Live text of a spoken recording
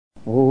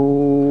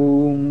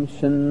ॐ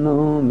शन्नो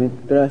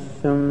मित्रः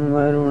शं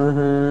वरुणः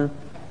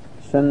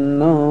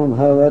शन्नो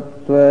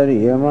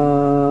भवत्वर्यमा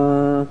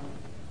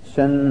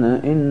शन्न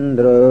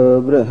इन्द्रो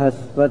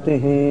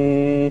बृहस्पतिः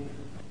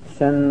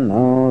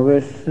शन्नो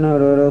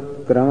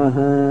विष्णुरुक्रमः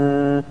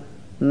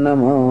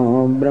नमो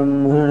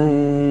ब्रह्मणे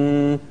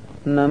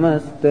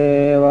नमस्ते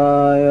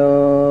वायो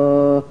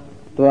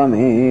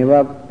त्वमेव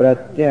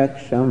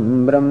प्रत्यक्षं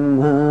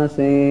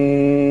ब्रह्मासि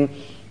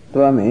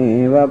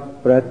त्वमेव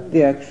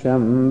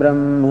प्रत्यक्षं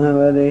ब्रह्म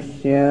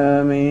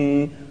वदिष्यामि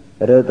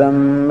ऋतं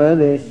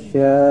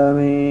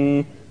वदिष्यामि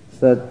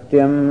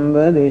सत्यं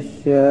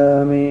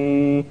वदिष्यामि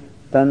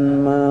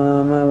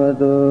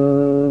तन्मामवतु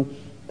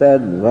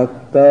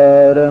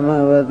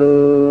तद्वक्तारमवतु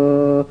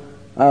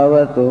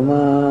अवतु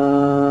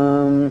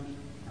माम्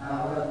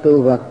तु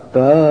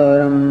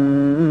वक्तारम्।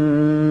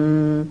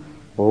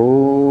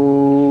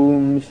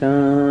 ॐ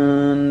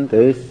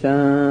शान्ति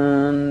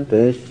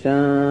शान्ति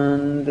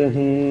शान्तिः।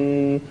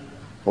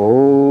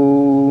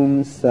 ॐ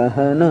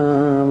सहना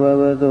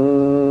भवतु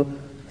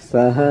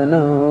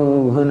सहनौ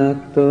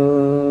भुनक्तु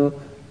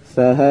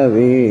सह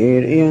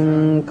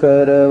वीर्यङ्करवावहै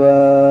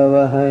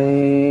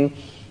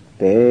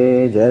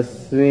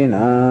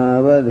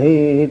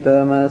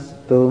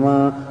तेजस्विनावधीतमस्तु मा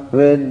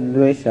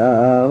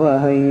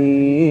विद्विषावहै।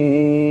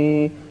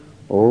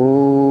 ॐ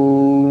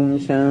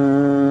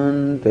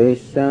शान्ति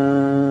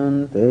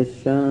शान्ति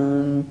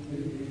शान्ति।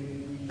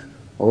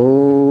 ॐ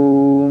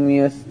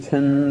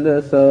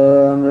यश्छन्दसा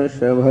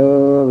वृषभो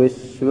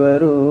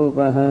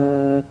विश्वरूपः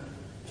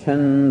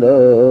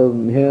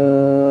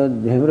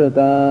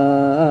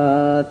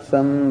छन्दोभ्योऽध्यमृतात्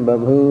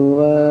सम्बभूव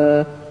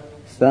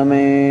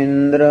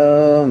समेन्द्रो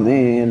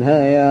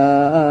मेधया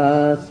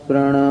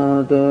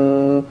स्पृणोतु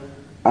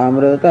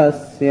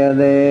अमृतस्य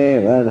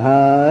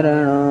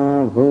देवधारणो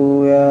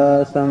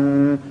भूयासं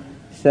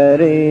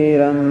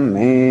शरीरं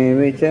मे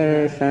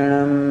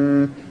विचर्षणं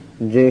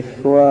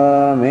जिह्वा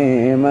मे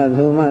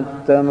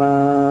मधुमत्तमा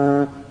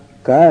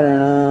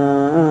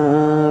कर्णाभ्यां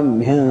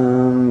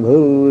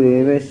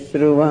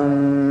भूरिविश्रुवं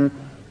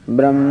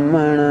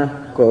ब्रह्मणः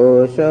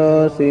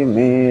कोशोऽसि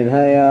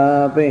मेधया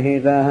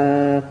पिहितः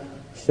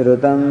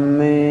श्रुतं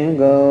मे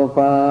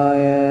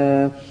गोपाय।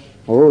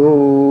 ॐ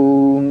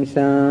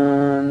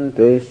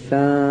शान्ति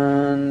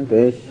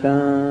शान्ति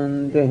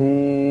शान्तिः।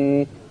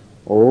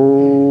 ॐ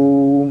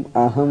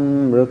अहं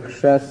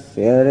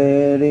वृक्षस्य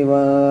रेरिव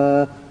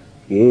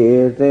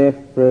कीर्तिः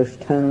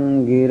पृष्ठं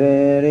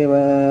गिरेरिव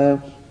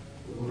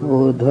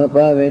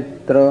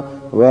ऊर्ध्वपवित्रो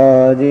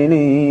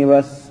वाजिनीव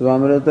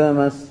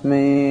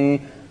स्वमृतमस्मि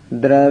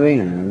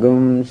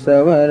द्रविणगुं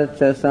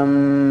सवर्चसं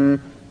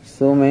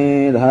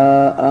सुमेधा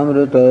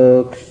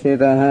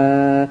अमृतोक्षितः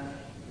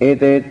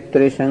इति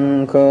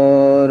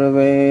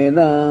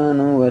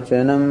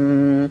त्रिशङ्कोर्वेदानुवचनम्।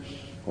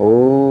 ॐ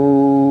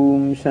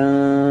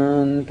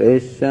शान्ति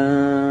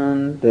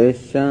शान्ति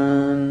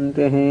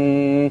शान्तिः।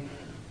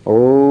 ॐ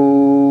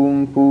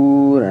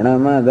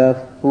पूर्णमदः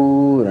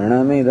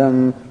पूर्णमिदं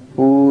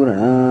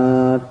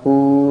पूर्णात्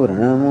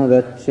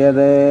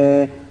पूर्णमुदच्यते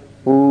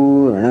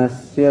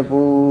पूर्णस्य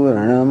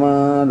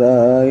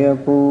पूर्णमादाय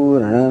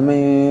पूर्णमेवावशिष्यते।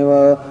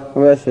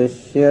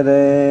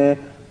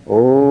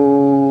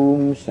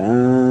 ॐ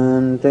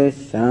शान्ति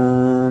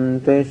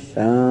शान्ति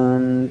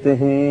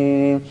शान्तिः।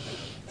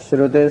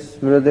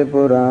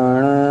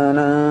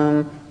 श्रुतिस्मृतिपुराणानाम्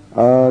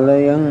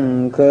आलयं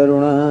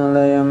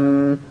करुणालयं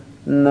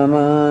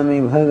नमामि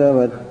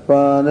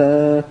भगवत्पाद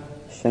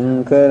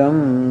शङ्करं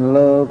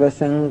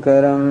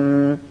लोकशङ्करं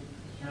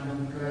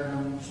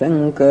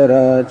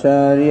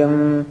शङ्कराचार्यं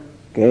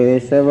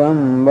केशवं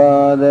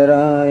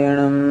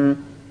बादरायणं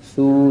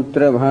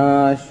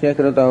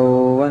सूत्रभाष्यकृतौ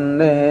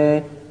वन्दे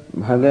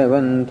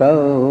भगवन्तौ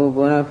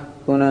पुनः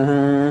पुनः।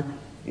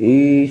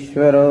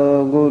 ईश्वरो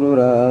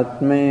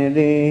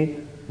गुरुरात्मेति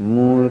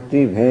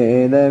मूर्तिभेदविभागिने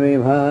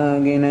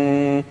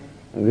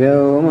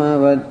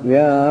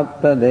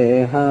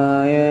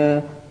व्योमवद्व्याप्तदेहाय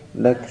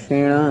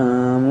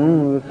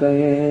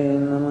दक्षिणामूर्तये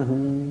नमः।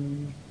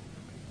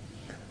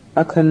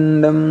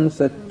 अखण्डं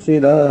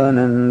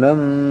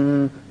सच्चिदानन्दम्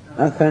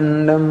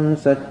अखण्डं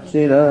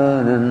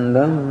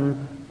सच्चिदानन्दम्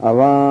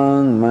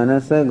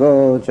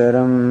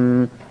अवाङ्मनसगोचरम्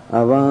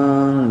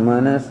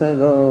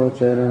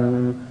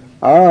अवाङ्मनसगोचरम्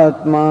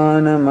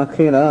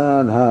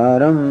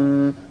आत्मानमखिलाधारम्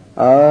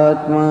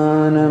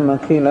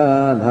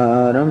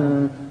आत्मानमखिलाधारम्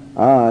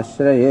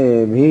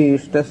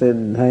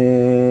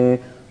आश्रयेऽभीष्टसिद्धये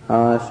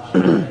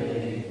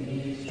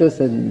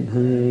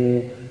आश्रयेऽभीष्टसिद्धये।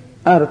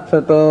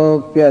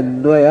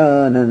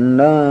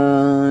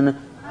 अर्थतोऽप्यद्वयानन्दान्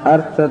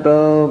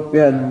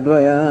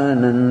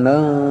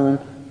अर्थतोऽप्यद्वयानन्दान्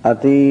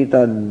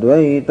अतीतद्वैतभानतः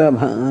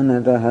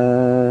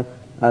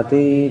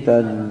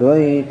अतीतद्वैतभानतः।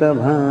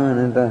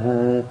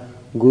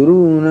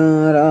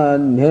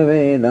 गुरूणाराध्य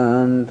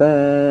वेदान्त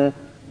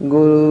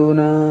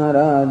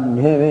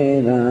गुरूणाराध्य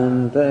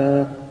वेदान्त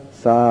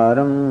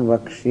सारं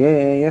वक्ष्ये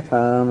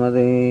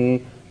यथामदे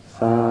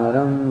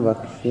सारं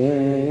वक्ष्ये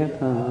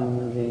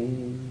यथामदे।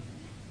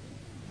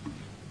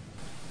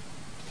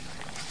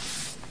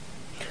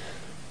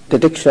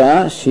 तितिक्षा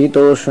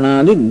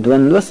शीतोष्णादि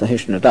द्वंद्व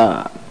सहिष्णुता।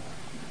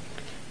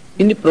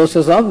 in the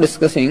process of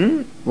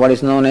discussing what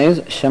is known as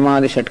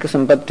Shamadhi Shatka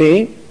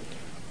Sampatti,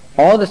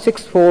 or the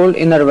sixfold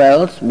inner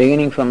wealth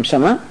beginning from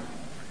Shama.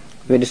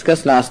 We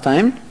discussed last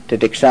time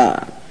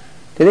Titiksha.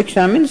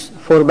 Titiksha means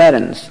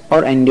forbearance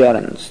or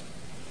endurance.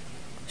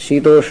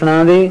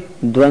 Shitoshnadi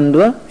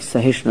Dvandva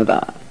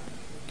Sahishnuta.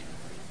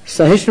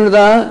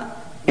 Sahishnuta,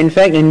 in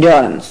fact,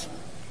 endurance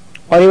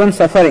or even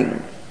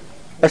suffering.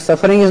 But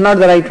suffering is not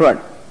the right word.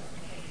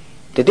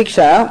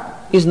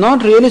 Titiksha is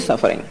not really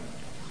suffering.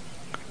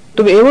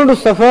 To be able to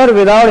suffer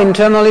without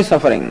internally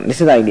suffering,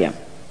 this is the idea.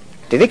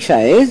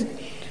 Titiksha is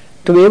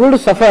to be able to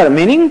suffer,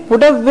 meaning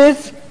put up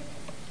with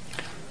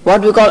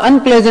what we call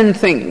unpleasant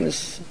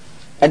things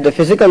at the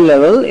physical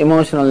level,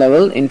 emotional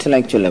level,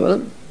 intellectual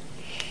level,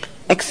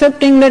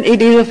 accepting that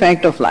it is a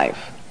fact of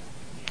life,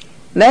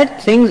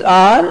 that things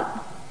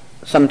are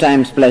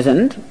sometimes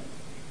pleasant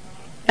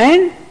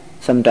and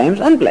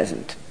sometimes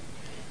unpleasant.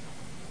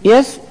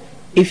 Yes,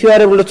 if you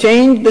are able to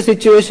change the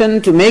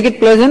situation to make it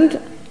pleasant,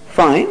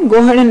 fine, go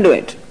ahead and do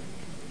it.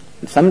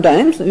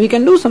 Sometimes we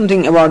can do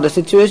something about the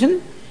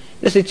situation.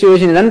 The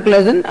situation is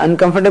unpleasant,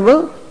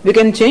 uncomfortable, we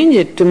can change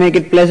it to make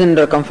it pleasant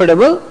or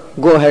comfortable,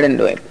 go ahead and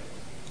do it.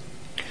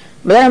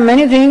 But there are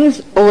many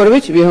things over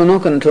which we have no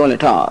control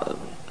at all.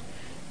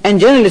 And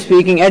generally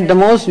speaking, at the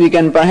most we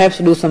can perhaps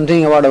do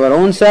something about our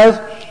own self,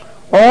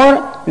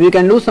 or we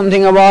can do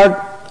something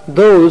about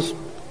those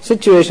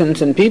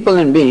situations and people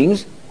and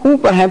beings who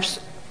perhaps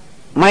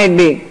might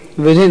be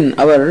within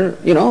our,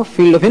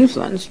 field of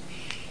influence.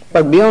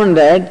 But beyond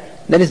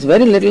that, there is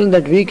very little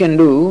that we can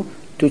do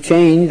to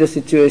change the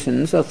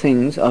situations or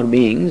things or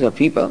beings or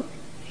people.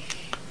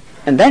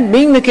 And that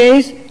being the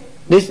case,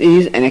 this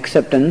is an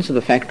acceptance of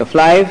the fact of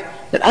life,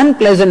 that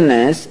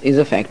unpleasantness is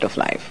a fact of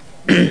life.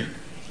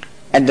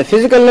 At the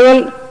physical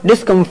level,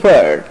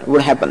 discomfort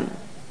would happen.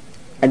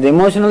 At the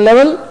emotional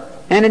level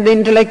and at the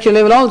intellectual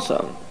level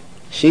also.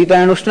 Shita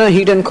and Ushna,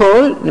 heat and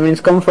cold, that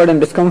means comfort and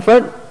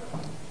discomfort.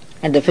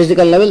 At the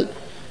physical level,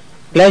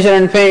 pleasure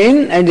and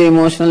pain at the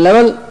emotional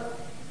level,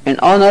 and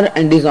honor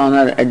and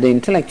dishonor at the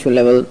intellectual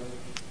level.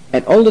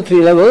 At all the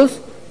three levels,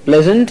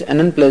 pleasant and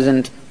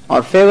unpleasant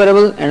or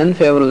favorable and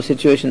unfavorable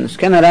situations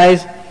can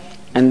arise,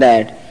 and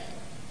that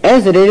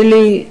as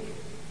readily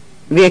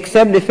we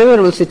accept the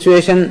favorable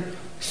situation,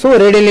 so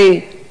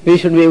readily we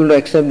should be able to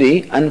accept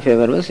the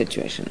unfavorable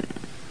situation.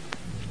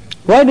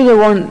 Why do they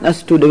want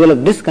us to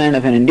develop this kind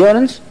of an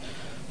endurance?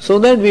 So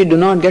that we do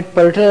not get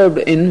perturbed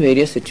in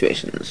various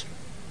situations.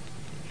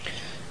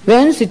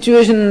 When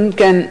situation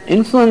can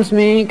influence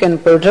me, can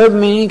perturb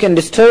me, can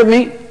disturb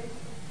me,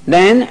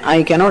 then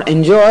I cannot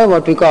enjoy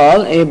what we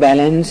call a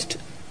balanced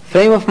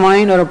frame of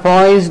mind or a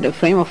poised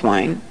frame of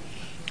mind.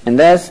 And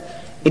thus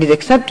it is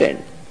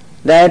accepted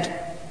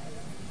that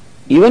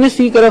even a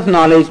seeker of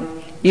knowledge,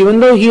 even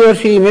though he or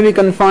she may be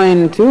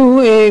confined to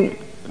a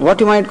what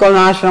you might call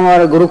an ashram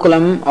or a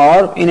gurukulam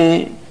or in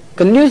a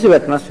conducive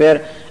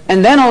atmosphere,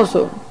 and then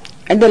also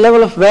at the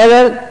level of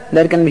weather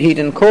there can be heat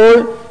and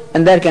cold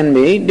and there can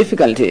be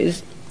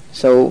difficulties.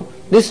 So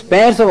these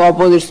pairs of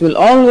opposites will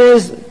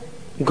always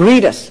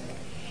greet us,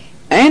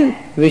 and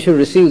we should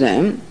receive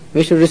them.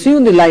 We should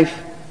receive the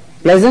life,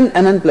 pleasant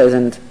and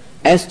unpleasant,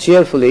 as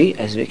cheerfully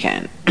as we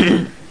can.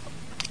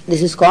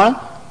 This is called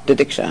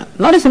titiksha.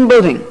 Not a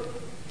simple thing,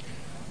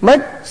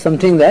 but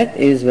something that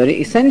is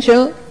very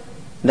essential,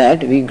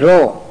 that we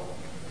grow.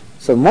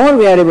 So more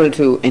we are able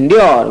to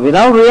endure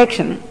without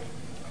reaction,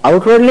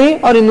 outwardly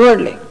or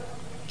inwardly.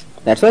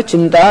 That's why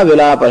chinta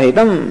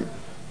vilapahitam,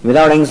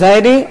 without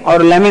anxiety or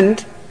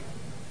lament,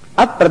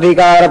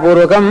 apratikara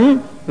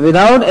purvakam,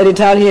 without a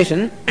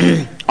retaliation,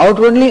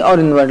 outwardly or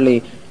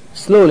inwardly.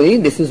 Slowly,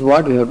 this is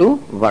what we have to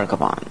work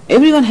upon.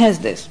 Everyone has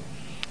this.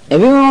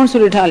 Everyone wants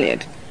to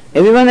retaliate.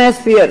 Everyone has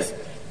fears,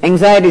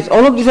 anxieties.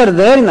 All of these are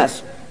there in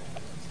us.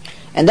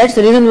 And that's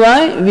the reason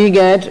why we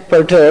get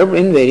perturbed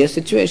in various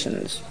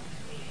situations.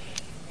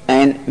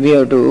 And we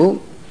have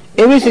to,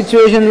 every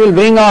situation will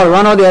bring out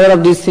one or the other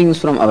of these things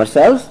from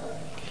ourselves.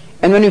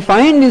 And when we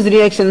find these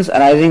reactions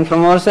arising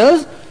from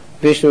ourselves,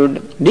 we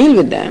should deal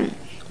with them,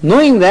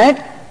 knowing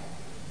that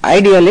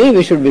ideally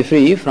we should be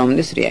free from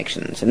these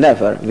reactions. And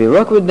therefore we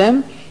work with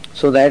them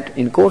so that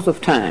in course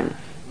of time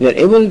we are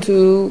able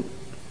to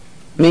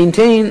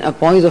maintain a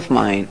poise of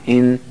mind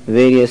in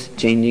various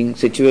changing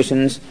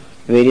situations,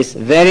 various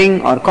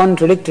varying or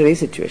contradictory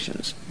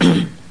situations.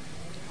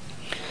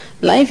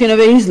 Life in a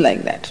way is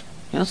like that.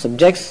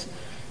 Subjects,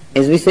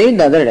 as we said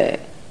the other day,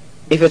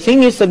 if a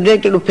thing is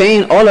subjected to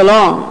pain all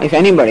along, if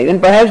anybody, then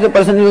perhaps the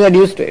person will get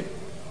used to it.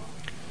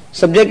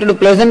 Subjected to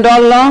pleasant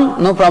all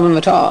along, no problem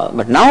at all.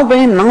 But now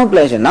pain, now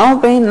pleasure, now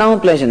pain, now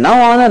pleasure,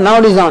 now honor, now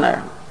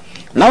dishonor,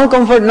 now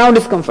comfort, now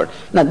discomfort.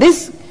 Now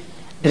this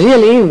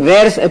really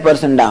wears a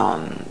person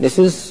down. This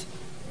is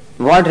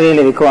what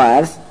really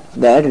requires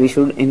that we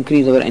should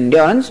increase our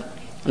endurance.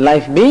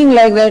 Life being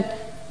like that,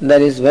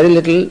 there is very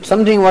little,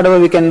 something whatever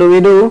we can do,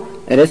 we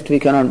do, the rest we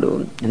cannot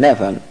do. And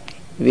therefore,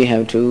 we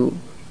have to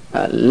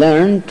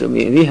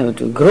we have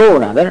to grow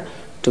rather,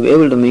 to be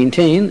able to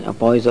maintain a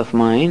poise of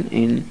mind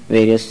in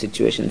various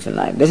situations in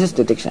life. This is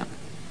titiksha.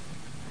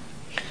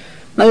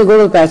 Now we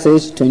go to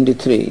passage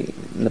 23,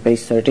 the page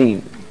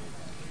 13.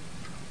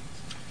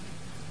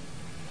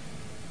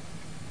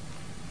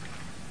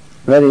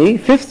 Where the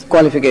fifth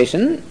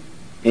qualification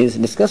is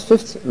discussed,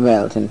 fifth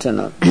wealth,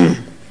 internal.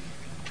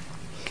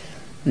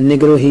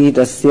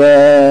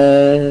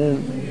 Nigruhitasya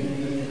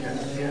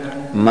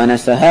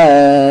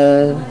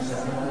manasah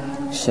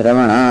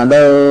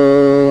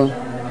shravanado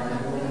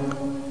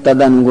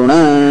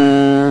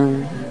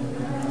tadanguna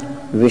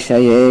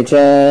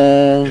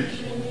vishayecha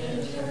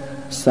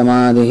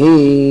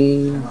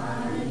samadhi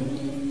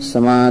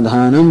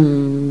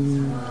samadhanam.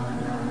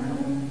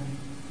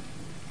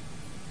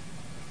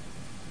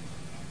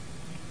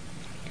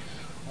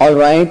 All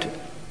right,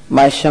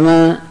 by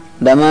Shama,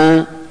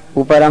 Dama,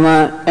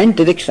 Uparama and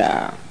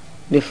Titiksha,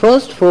 the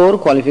first four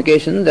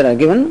qualifications that are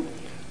given.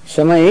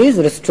 Shama is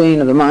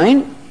restraint of the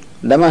mind,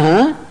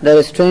 Damaha, the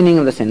restraining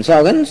of the sense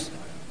organs,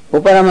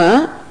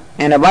 Uparama,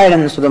 and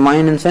abidance of the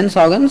mind and sense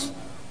organs,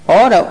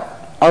 or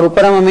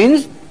Uparama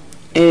means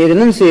a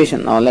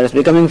renunciation, or that is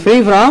becoming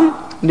free from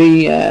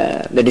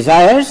the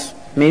desires,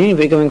 meaning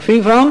becoming free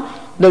from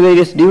the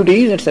various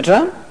duties,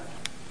 etc.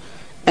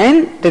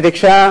 And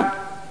Titiksha,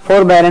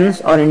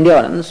 forbearance or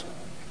endurance.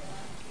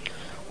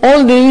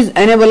 All these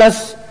enable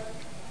us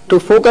to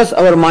focus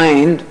our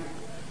mind.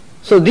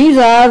 So these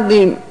are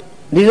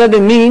the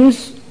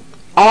means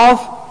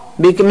of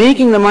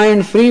making the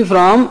mind free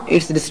from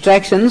its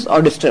distractions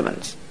or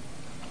disturbance.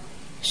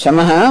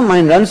 Shamaha,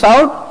 mind runs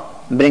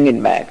out, bring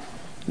it back.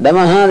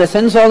 Damaha, the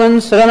sense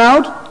organs run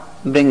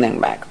out, bring them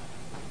back.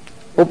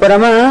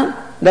 Uparama,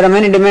 there are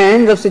many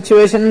demands of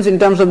situations in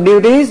terms of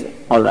duties,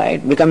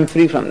 alright, become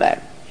free from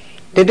that.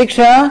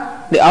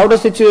 Titiksha, the outer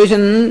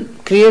situation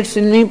creates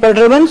any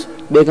perturbance,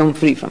 become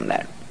free from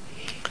that.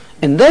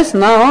 And thus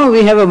now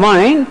we have a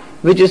mind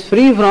which is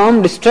free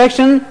from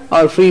distraction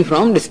or free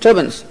from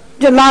disturbance,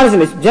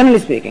 generally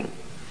speaking.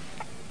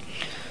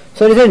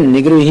 So it is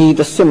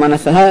nigruhitasya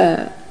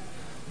manasah,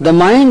 the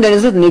mind that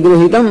is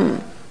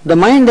nigruhitam, the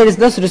mind that is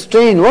thus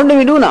restrained. What do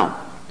we do now?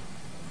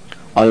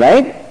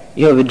 Alright,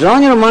 you have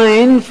withdrawn your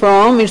mind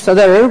from its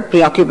other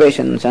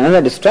preoccupations and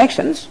other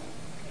distractions,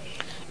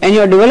 and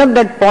you have developed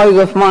that poise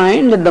of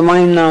mind that the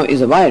mind now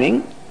is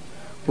abiding.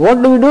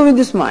 What do we do with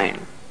this mind?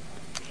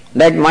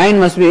 That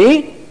mind must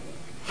be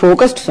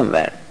focused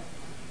somewhere.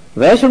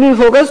 Where should we be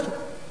focused?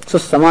 So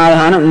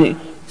samadhi.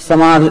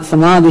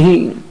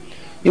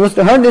 You must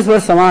have heard this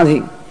word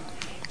samadhi.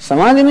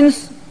 Samadhi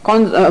means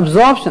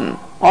absorption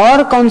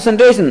or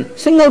concentration,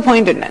 single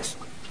pointedness.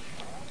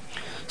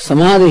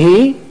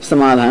 Samadhi,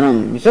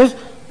 samadhanam. It says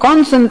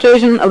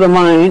concentration of the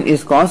mind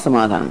is called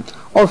samadhanam,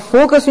 or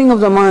focusing of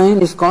the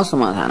mind is called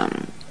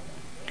samadhanam.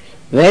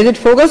 Where is it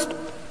focused?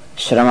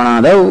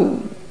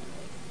 Shravanadau.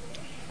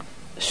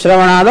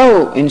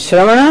 Shravanadau, in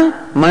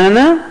Shravana,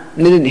 Manana,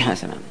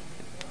 Nididhyasana.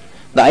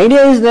 The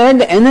idea is that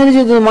the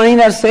energies of the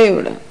mind are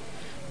saved.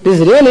 This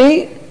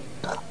really,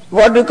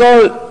 what we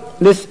call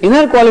these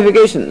inner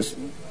qualifications,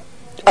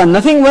 are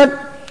nothing but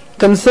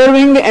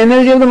conserving the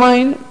energy of the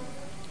mind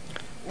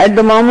at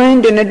the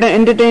moment in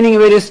entertaining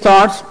various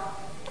thoughts,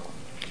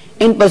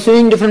 in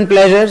pursuing different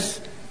pleasures,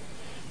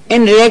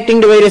 in reacting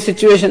to various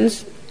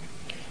situations,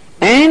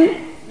 and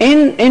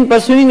in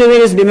pursuing the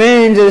various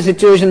demands that the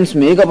situations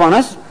make upon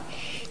us.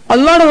 A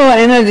lot of our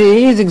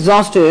energy is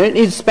exhausted,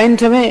 is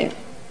spent away.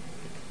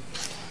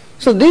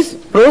 So this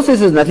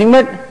process is nothing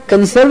but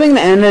conserving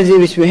the energy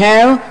which we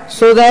have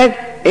so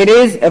that it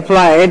is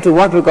applied to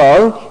what we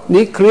call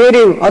the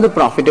creative or the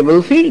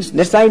profitable fields.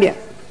 That's the idea.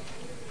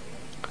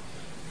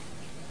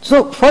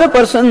 So for a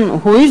person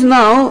who is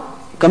now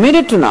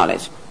committed to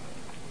knowledge,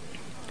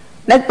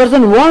 that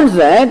person wants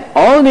that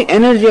all the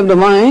energy of the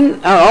mind,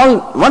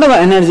 or whatever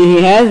energy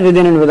he has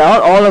within and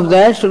without, all of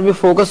that should be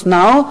focused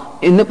now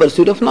in the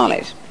pursuit of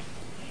knowledge.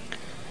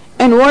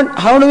 And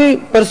how do we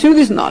pursue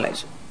this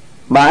knowledge?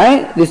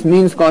 By this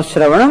means called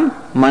Shravanam,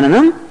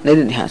 Mananam,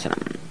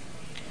 Nididhyasanam.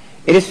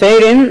 It is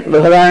said in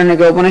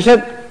Brihadaranyaka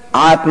Upanishad,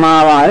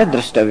 Atmavara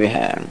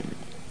Drashtavya.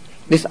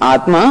 This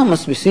Atma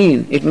must be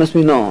seen, it must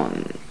be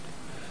known.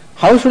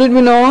 How should it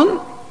be known?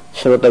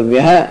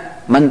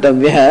 Shrotavya,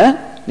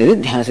 Mantavya,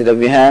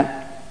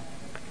 Nididhyasitavya.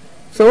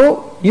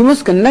 So you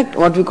must conduct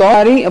what we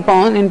call inquiry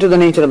upon into the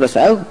nature of the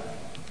self.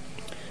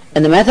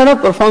 And the method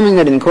of performing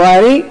that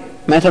inquiry,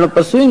 method of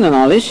pursuing the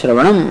knowledge,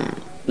 Shravanam,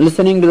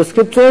 listening to the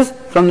scriptures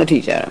from the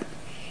teacher.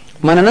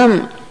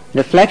 Mananam,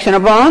 reflection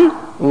upon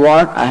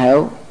what I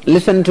have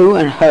listened to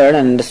and heard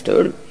and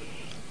understood,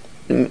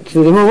 to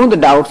remove the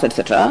doubts,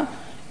 etc.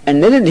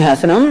 And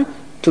Nididhyasanam,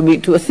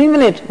 to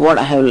assimilate what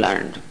I have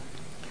learned.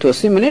 To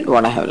assimilate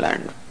what I have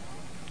learned.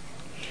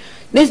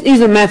 This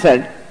is a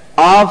method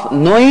of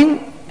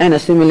knowing and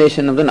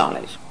assimilation of the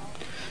knowledge.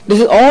 This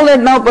is all that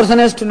now person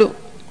has to do.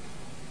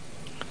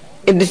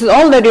 If this is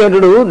all that you have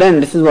to do, then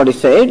this is what is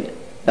said,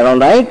 that all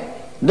right,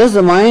 thus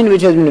the mind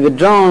which has been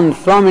withdrawn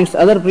from its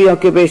other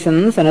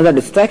preoccupations and other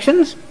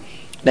distractions,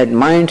 that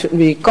mind should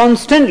be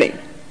constantly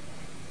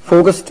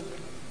focused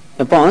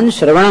upon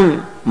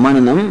Shravanam,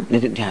 Mananam,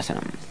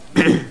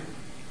 Nididhyasanam.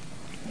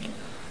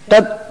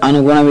 Tat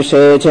anuguna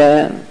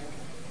vishecha.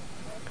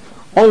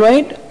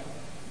 Alright,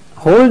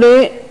 whole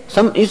day,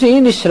 you see,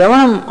 the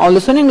Shravanam or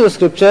listening to the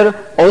scripture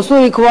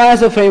also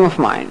requires a frame of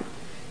mind.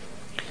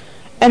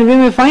 And we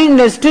may find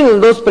that still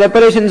those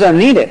preparations are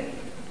needed.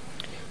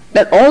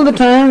 That all the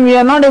time we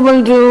are not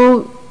able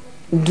to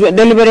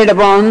deliberate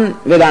upon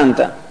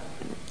Vedanta.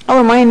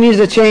 Our mind needs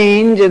a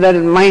change, that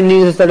mind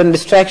needs a certain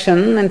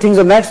distraction and things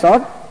of that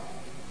sort.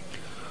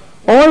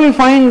 Or we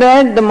find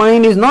that the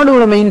mind is not able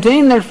to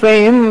maintain that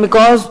frame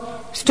because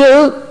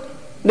still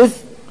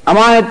this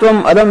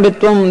amanitvam,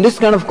 adambhitvam, this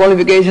kind of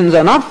qualifications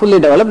are not fully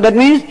developed. That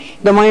means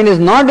the mind is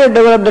not yet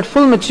developed that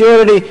full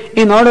maturity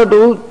in order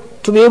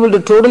to be able to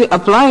totally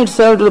apply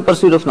itself to the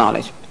pursuit of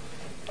knowledge.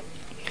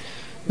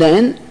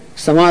 Then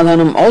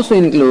samadhanam also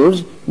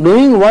includes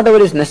doing whatever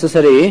is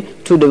necessary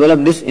to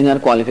develop these inner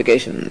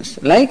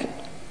qualifications, like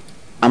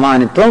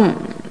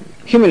amanitvam,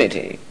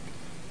 humility,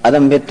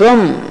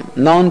 adambhitvam,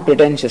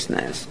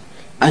 non-pretentiousness,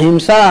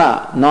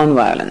 ahimsa,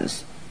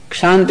 non-violence,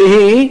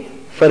 kshantihi,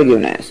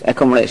 forgiveness,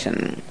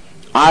 accommodation,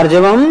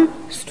 arjavam,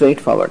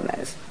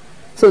 straightforwardness.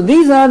 So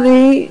these are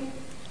the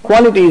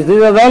qualities,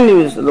 these are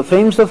values, the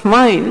frames of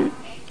mind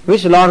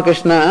which Lord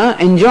Krishna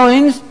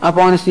enjoins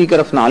upon a seeker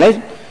of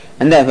knowledge.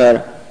 And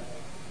therefore,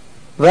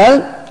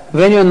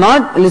 when you are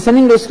not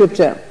listening to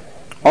scripture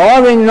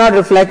or when you are not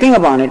reflecting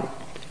upon it,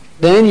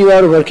 then you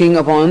are working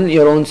upon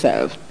your own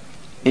self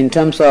in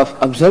terms of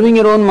observing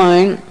your own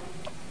mind,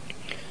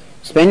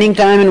 spending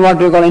time in what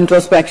we call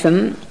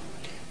introspection,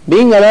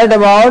 being alert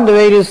about the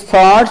various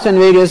thoughts and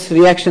various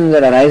reactions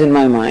that arise in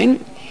my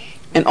mind,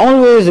 and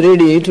always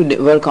ready to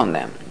work on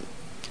them.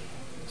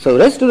 So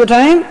rest of the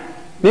time,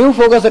 you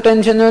focus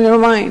attention on your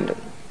mind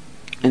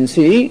and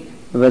see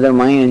whether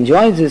mind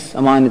enjoys this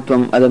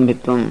amanitvam,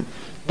 adambhitvam.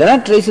 There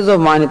are traces of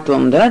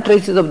manitvam, there are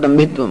traces of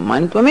dambhitvam.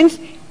 Manitvam means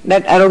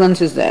that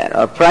arrogance is there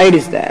or pride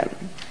is there.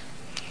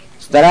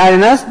 So there are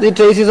in us the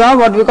traces of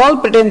what we call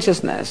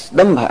pretentiousness,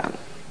 dambha.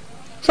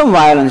 Some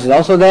violence is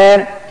also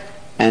there,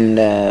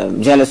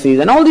 and jealousies,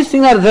 and all these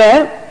things are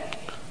there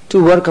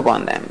to work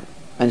upon them.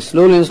 And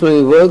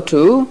slowly work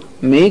to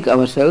make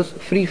ourselves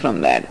free from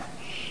that.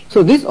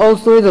 So this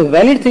also is a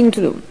valid thing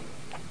to do.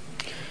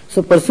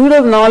 So pursuit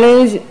of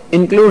knowledge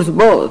includes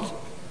both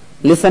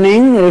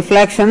listening,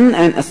 reflection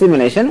and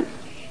assimilation.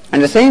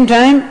 At the same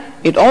time,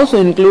 it also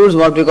includes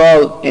what we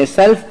call a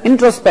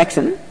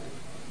self-introspection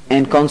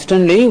and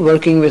constantly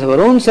working with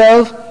our own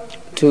self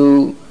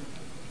to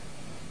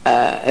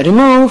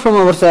remove from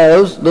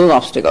ourselves those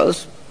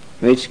obstacles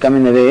which come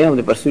in the way of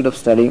the pursuit of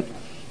study.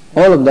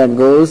 All of that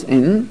goes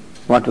in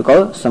what we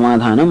call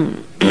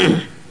samadhanam.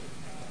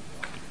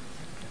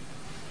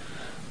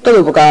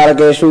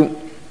 Tadupakarакeshu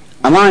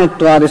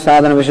amanittvadi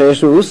sadhana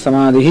visheshu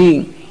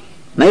samadhihi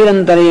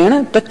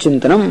nairantarena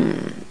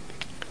tachintanam.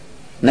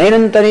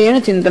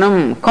 Nairantarena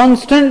chintanam,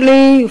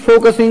 constantly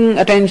focusing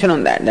attention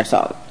on that, that's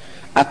all.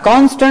 A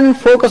constant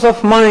focus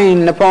of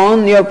mind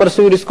upon your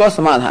pursuit is called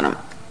samadhanam.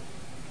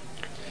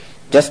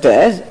 Just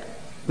as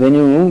when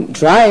you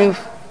drive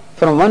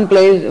from one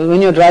place,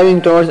 when you are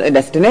driving towards a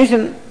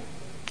destination,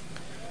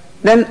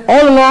 then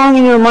all along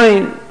in your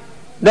mind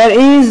there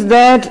is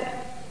that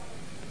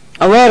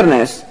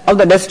awareness of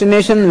the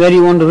destination where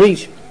you want to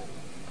reach.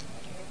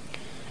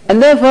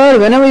 And therefore,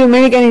 whenever you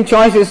make any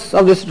choices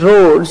of these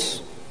roads,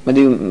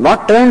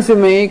 what turns you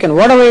make and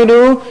whatever you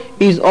do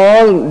is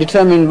all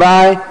determined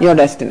by your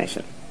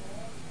destination.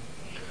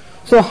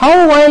 So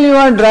how while you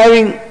are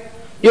driving,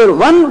 your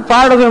one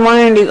part of your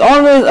mind is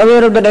always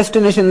aware of the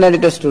destination that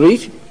it has to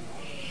reach,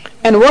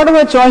 and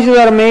whatever choices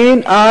are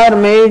made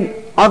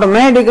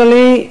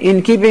automatically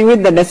in keeping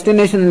with the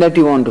destination that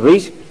you want to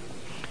reach.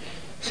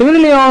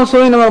 Similarly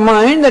also in our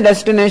mind, the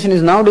destination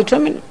is now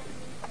determined.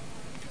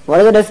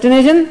 What is the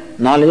destination?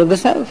 Knowledge of the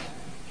self.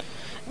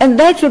 And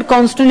that should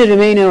constantly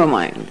remain in our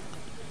mind.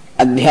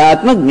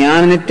 Adhyatma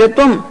jnana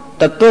nityatvam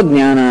tattva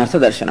jnanartha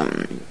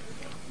darshanam.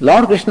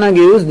 Lord Krishna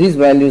gives these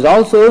values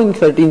also in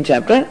 13th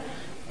chapter.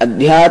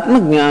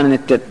 Adhyatma jnana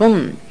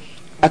nityatvam.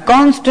 A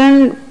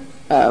constant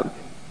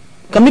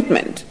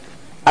commitment.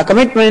 A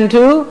commitment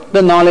to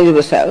the knowledge of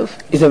the self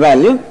is a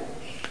value.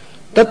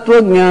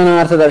 Tattva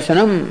jnanartha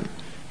darshanam.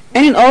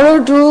 And in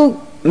order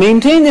to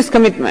maintain this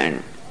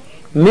commitment,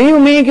 may you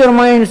make your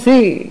mind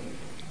see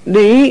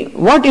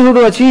what you have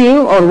to achieve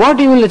or what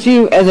you will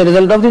achieve as a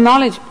result of the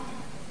knowledge.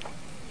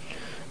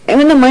 And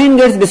when the mind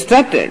gets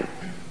distracted,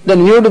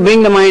 then you have to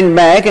bring the mind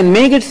back and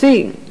make it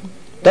see.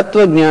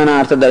 Tattva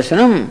jnanartha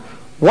darshanam.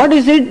 What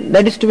is it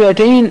that is to be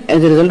attained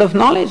as a result of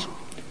knowledge?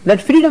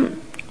 That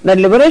freedom, that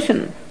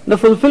liberation, the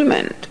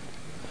fulfillment.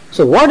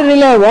 So what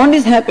really I want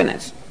is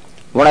happiness.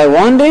 What I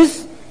want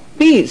is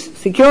peace,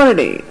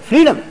 security,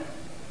 freedom.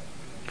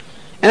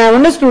 And I have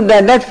understood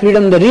that that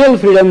freedom, the real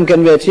freedom,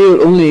 can be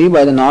achieved only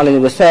by the knowledge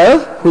of the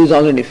self who is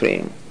already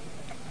free.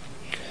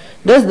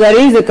 Thus there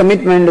is a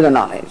commitment to the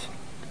knowledge.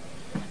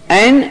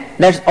 And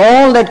that's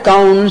all that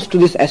counts to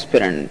this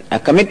aspirant, a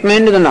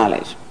commitment to the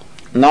knowledge.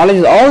 Knowledge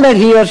is all that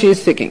he or she is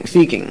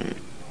seeking.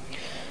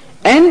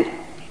 And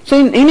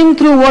so in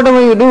through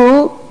whatever you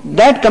do,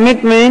 that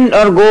commitment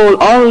or goal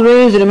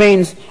always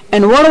remains,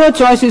 and whatever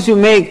choices you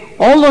make,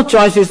 all those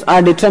choices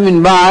are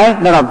determined by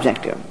that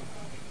objective.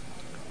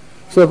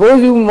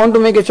 Suppose you want to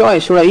make a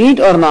choice, should I eat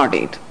or not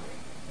eat?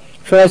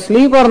 Should I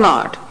sleep or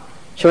not?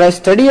 Should I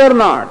study or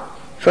not?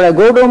 Should I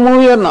go to a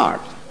movie or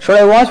not? Should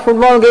I watch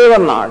football game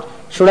or not?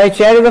 Should I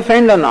chat with a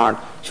friend or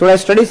not? Should I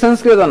study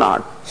Sanskrit or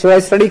not? Should I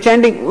study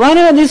chanting?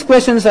 Whenever these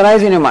questions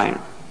arise in your mind,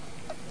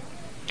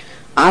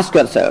 ask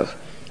yourself,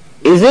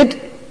 is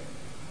it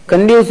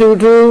conducive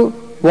to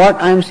what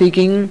I am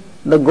seeking,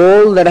 the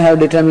goal that I have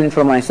determined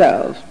for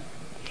myself?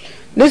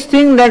 This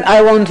thing that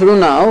I want to do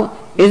now,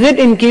 is it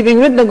in keeping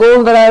with the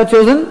goal that I have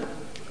chosen,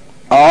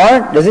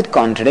 or does it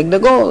contradict the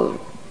goal?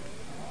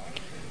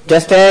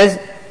 Just as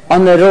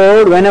on the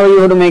road, whenever you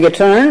have to make a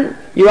turn,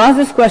 you ask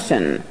this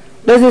question,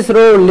 does this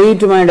road lead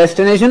to my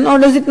destination or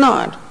does it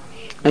not?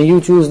 And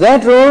you choose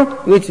that road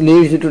which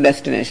leads you to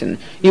destination,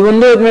 even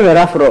though it may be a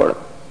rough road.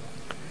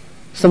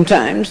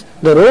 Sometimes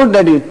the road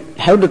that you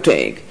have to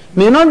take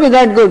may not be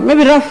that good, may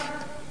be rough.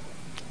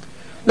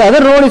 The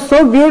other road is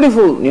so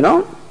beautiful,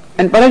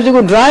 and perhaps you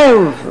could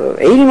drive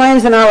 80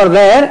 miles an hour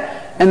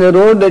there, and the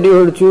road that you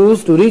have to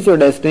choose to reach your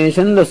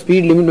destination, the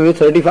speed limit may be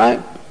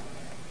 35.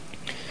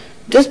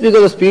 Just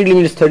because the speed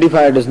limit is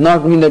 35 does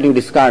not mean that you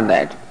discard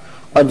that.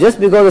 Or just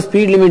because the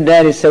speed limit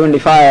there is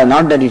 75,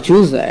 not that you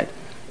choose that.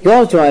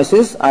 Your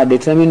choices are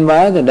determined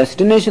by the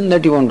destination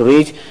that you want to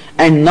reach,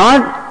 and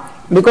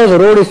not because the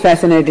road is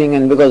fascinating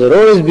and because the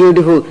road is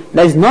beautiful.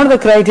 That is not the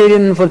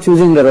criterion for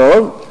choosing the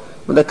road.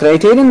 But the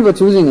criterion for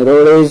choosing a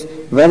road is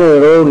whether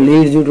the road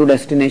leads you to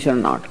destination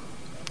or not.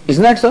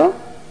 Isn't that so?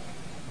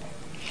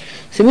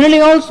 Similarly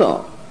also,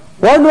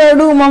 what do I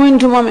do moment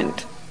to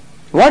moment?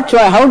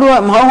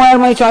 How are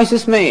my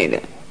choices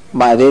made?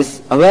 By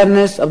this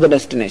awareness of the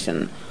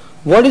destination.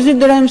 What is it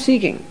that I am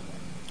seeking?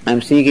 I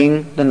am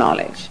seeking the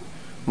knowledge.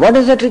 What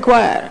does that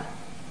require?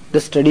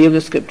 The study of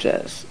the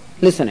scriptures,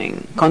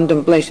 listening,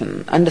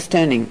 contemplation,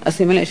 understanding,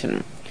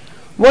 assimilation.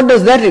 What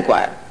does that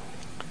require?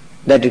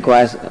 That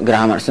requires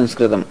grammar,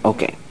 Sanskritam,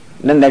 okay.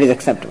 Then that is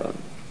acceptable.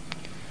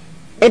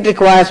 It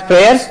requires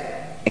prayers,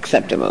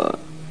 acceptable.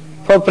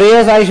 For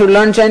prayers I should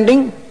learn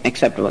chanting,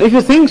 acceptable. If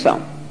you think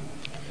so,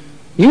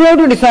 you have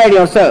to decide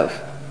yourself,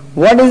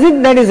 what is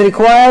it that is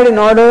required in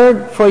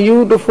order for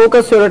you to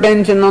focus your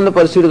attention on the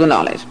pursuit of the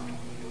knowledge?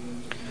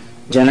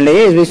 Generally,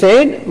 as we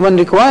said, one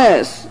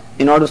requires,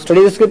 in order to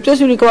study the scriptures,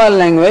 you require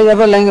language.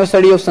 Therefore, language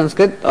study of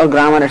Sanskrit or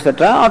grammar,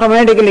 etc.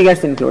 automatically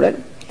gets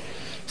included.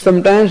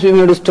 Sometimes we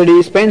have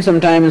to spend some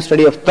time in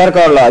study of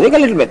tarka or logic, a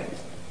little bit.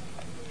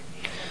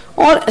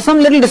 Or some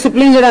little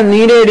disciplines that are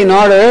needed in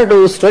order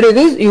to study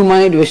this, you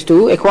might wish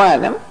to acquire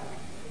them.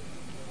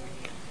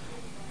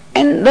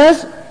 And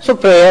thus, so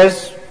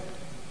prayers,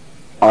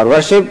 or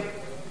worship,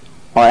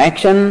 or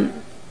action,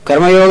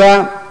 karma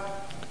yoga,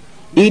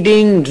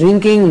 eating,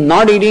 drinking,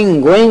 not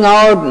eating, going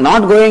out,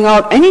 not going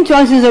out, any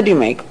choices that you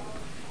make,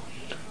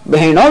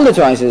 behind all the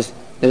choices,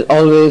 there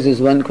always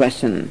is one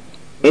question.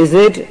 Is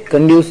it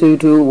conducive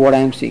to what I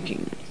am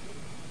seeking?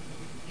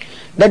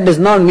 That does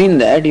not mean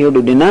that you have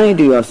to deny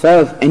to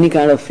yourself any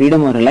kind of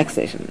freedom or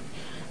relaxation.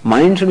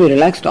 Mind should be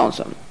relaxed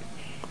also.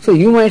 So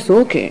you might say,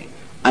 okay,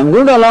 I am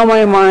going to allow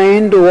my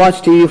mind to watch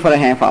TV for a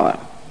half hour,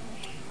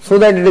 so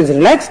that it is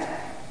relaxed,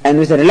 and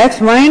with a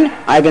relaxed mind,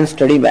 I can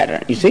study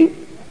better. You see?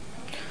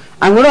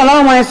 I am going to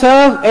allow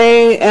myself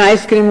an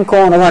ice cream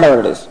cone or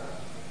whatever it is.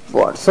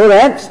 What? So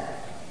that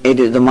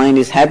the mind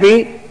is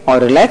happy or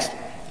relaxed,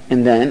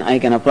 and then I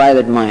can apply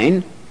that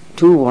mind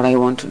to what I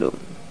want to do.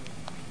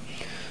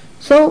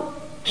 So,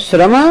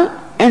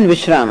 shrama and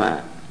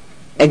vishrama,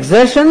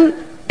 exertion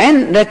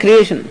and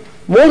recreation,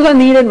 both are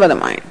needed by the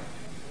mind.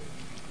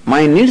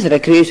 Mind needs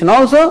recreation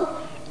also,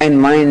 and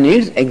mind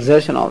needs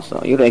exertion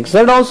also. You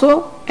exert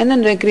also, and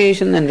then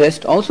recreation and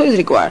rest also is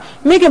required.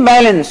 Make a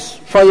balance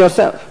for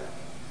yourself.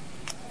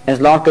 As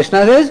Lord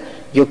Krishna says,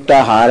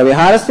 yukta hara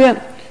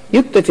viharasya,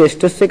 yukta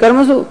chestasya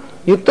karmasu,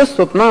 yukta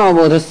swapna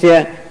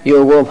avodhasya,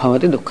 yogo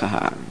bhavati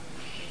dukkhaha.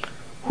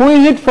 Who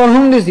is it for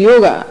whom this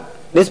yoga,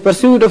 this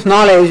pursuit of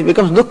knowledge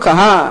becomes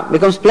dukkhaha,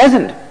 becomes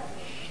pleasant?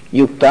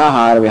 Yukta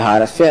hara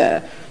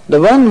viharasya, the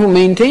one who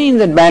maintains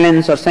that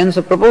balance or sense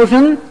of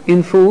proportion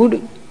in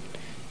food,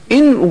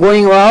 in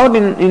going out,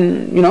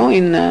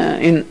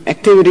 in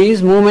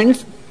activities,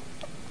 movements,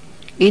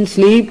 in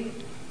sleep,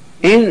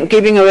 in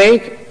keeping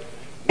awake,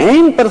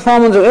 and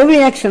performance of every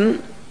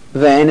action,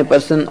 when a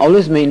person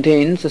always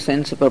maintains a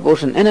sense of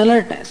proportion and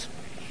alertness.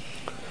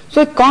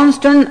 So a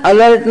constant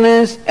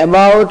alertness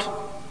about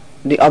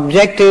the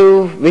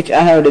objective which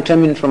I have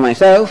determined for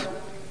myself,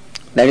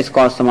 that is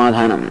called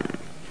samadhanam.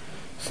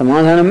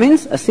 Samadhanam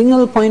means a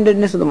single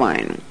pointedness of the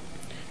mind,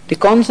 the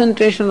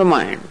concentration of the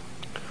mind.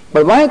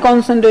 But by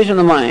concentration of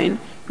the mind,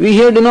 we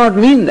here do not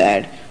mean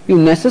that you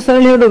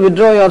necessarily have to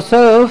withdraw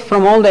yourself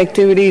from all the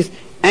activities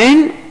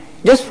and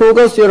just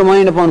focus your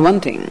mind upon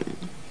one thing.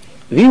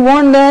 We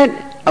want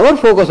that our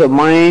focus of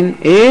mind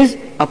is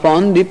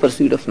upon the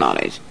pursuit of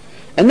knowledge.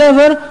 And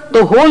therefore,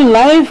 the whole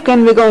life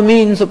can become a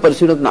means of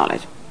pursuit of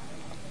knowledge.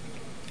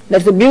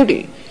 That's the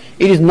beauty.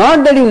 It is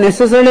not that you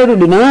necessarily have to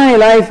deny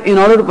life in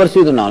order to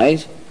pursue the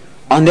knowledge.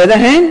 On the other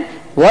hand,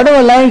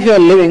 whatever life you are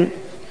living,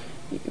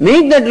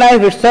 make that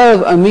life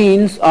itself a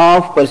means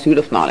of pursuit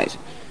of knowledge.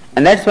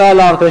 And that's why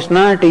Lord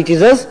Krishna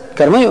teaches us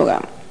Karma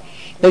Yoga.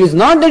 It is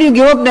not that you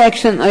give up the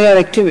action or your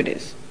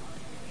activities,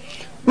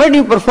 but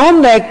you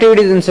perform the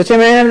activities in such a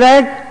manner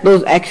that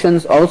those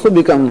actions also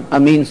become a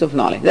means of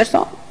knowledge. That's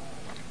all.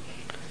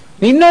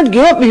 You need not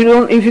give up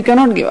if you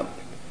cannot give up.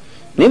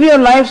 Maybe your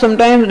life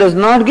sometimes does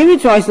not give you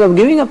choice of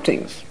giving up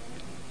things,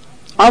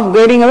 of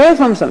getting away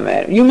from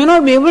somewhere. You may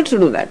not be able to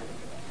do that.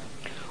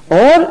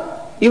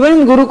 Or even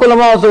in Gurukulam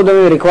also there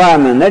is a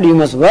requirement that you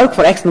must work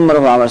for X number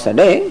of hours a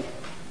day,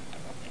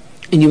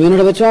 and you may not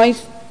have a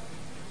choice.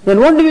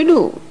 Then what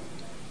do?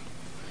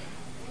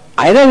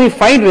 Either we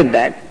fight with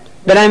that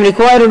I am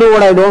required to do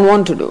what I don't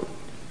want to do,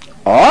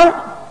 or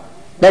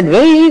that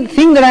very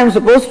thing that I am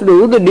supposed to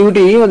do, the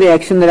duty or the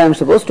action that I am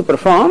supposed to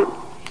perform,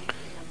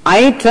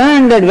 I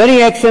turn that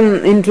very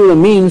action into a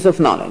means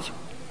of knowledge.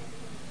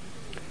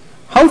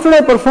 How should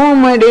I perform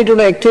my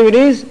day-to-day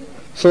activities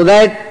so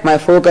that my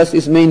focus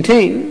is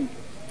maintained?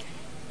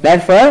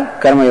 That for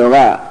Karma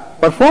Yoga.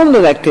 Perform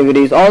those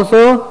activities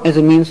also as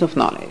a means of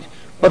knowledge.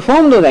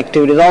 Perform those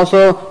activities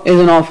also as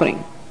an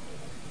offering.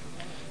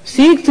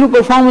 Seek through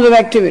performance of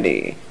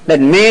activity that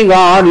may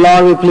God,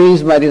 Lord, be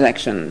pleased by this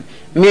action,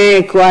 may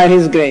acquire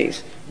His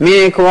grace,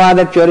 may acquire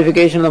that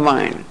purification of the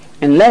mind,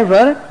 and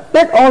therefore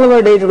let all of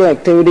our day-to-day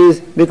activities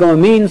become a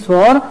means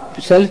for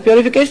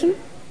self-purification.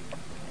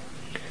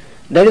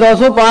 That is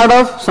also part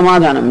of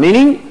samadhanam,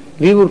 meaning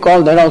we would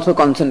call that also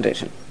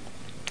concentration.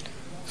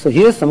 So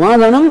here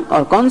samadhanam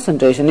or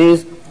concentration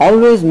is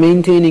always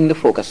maintaining the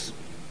focus.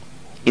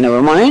 In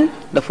our mind,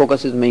 the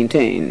focus is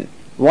maintained.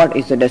 What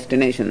is the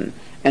destination?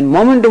 And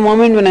moment to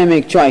moment when I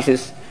make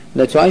choices,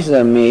 the choices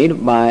are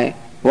made by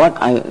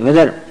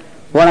whether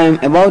what I am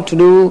about to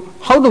do,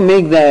 how to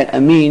make that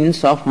a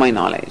means of my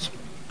knowledge.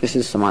 This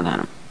is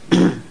samadhanam.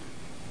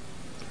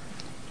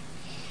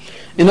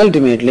 And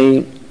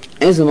ultimately,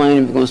 as the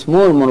mind becomes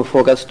more and more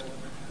focused,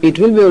 it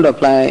will be able to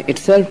apply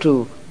itself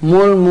to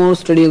more and more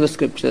study of the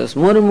scriptures,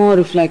 more and more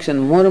reflection,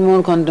 more and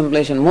more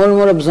contemplation, more and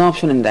more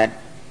absorption in that.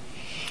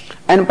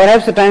 And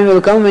perhaps the time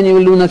will come when you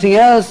will do nothing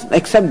else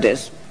except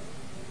this.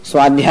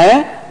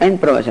 Swadhyaya and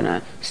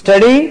pravachana,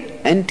 study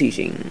and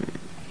teaching.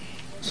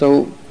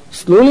 So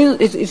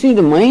slowly, you see,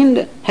 the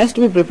mind has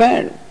to be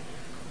prepared.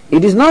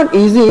 It is not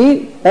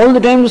easy all the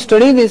time to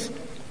study this,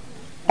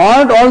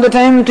 or all the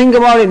time to think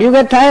about it. You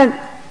get tired.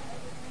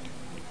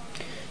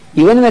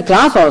 Even in a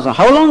class also,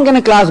 how long can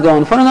a class go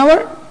on? For an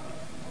hour?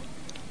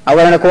 Hour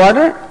and a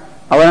quarter?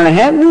 Hour and a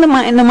half? Then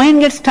the mind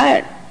gets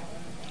tired.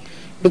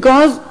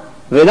 Because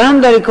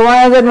Vedanta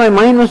requires that my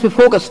mind must be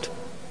focused.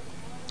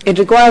 It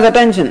requires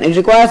attention. It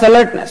requires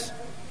alertness.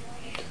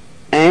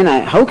 And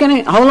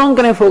how long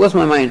can I focus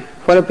my mind?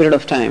 For a period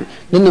of time.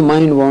 Then the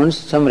mind wants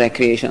some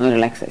recreation or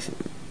relaxation.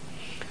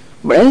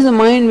 But as the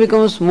mind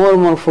becomes more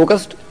and more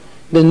focused,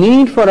 the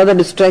need for other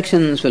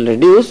distractions will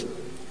reduce,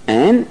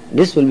 and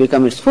this will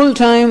become its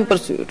full-time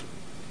pursuit.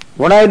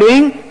 What are you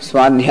doing?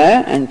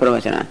 Swadhyaya and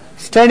pravachana.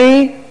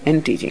 Study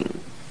and teaching.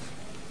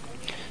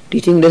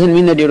 Teaching doesn't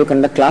mean that you have to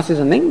conduct classes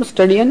and things, but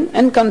study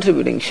and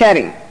contributing,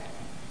 sharing.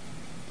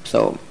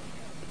 So,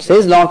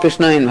 says Lord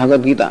Krishna in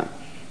Bhagavad Gita,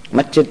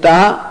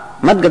 Matchittaha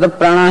madgata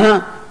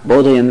pranaha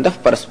bodhayantah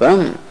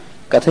parasparam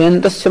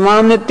kathayantasya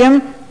mam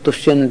nityam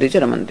tushyanti cha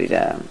ramanti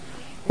cha.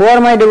 Who are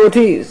my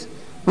devotees?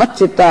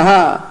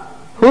 Matchittaha,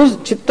 whose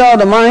chitta,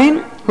 the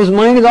mind, whose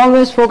mind is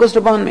always focused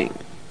upon me.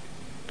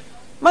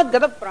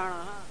 Madgata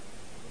pranaha.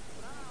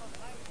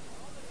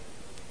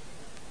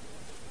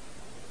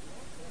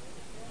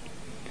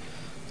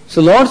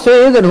 So Lord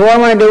says that who are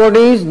my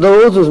devotees?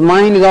 Those whose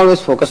mind is always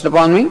focused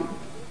upon me,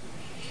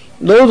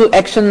 those whose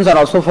actions are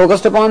also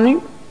focused upon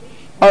me,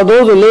 or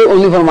those who live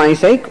only for my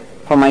sake,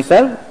 for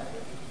myself.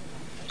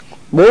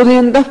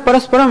 Bodhayantah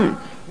parasparam.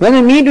 When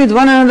they meet with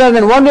one another,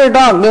 then what do they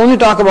talk? They only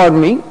talk about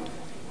me.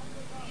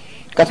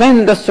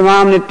 Kathayantasya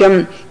mam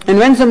nityam. And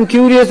when some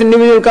curious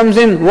individual comes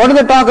in, what do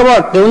they talk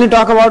about? They only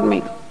talk about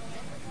me.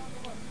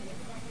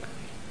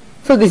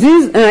 So this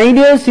is an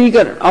ideal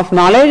seeker of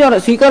knowledge or a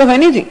seeker of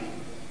anything.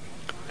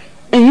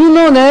 And you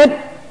know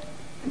that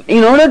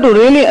in order to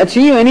really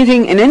achieve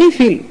anything in any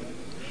field,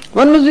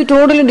 one must be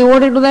totally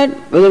devoted to that.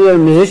 Whether you are a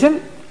musician,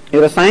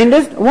 you are a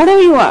scientist,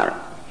 whatever you are.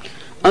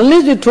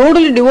 Unless you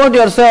totally devote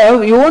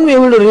yourself, you won't be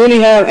able to really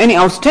have any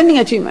outstanding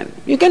achievement.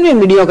 You can be a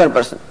mediocre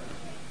person.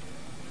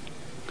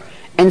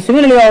 And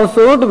similarly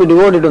also, to be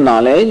devoted to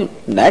knowledge,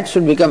 that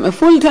should become a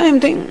full-time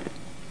thing.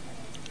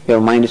 Your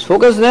mind is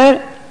focused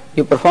there,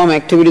 you perform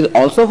activities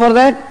also for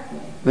that.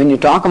 When you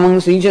talk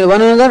amongst each other,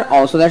 one another,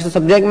 also that's the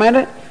subject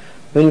matter.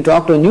 When you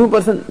talk to a new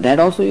person, that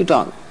also you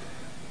talk.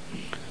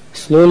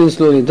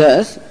 Slowly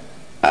thus,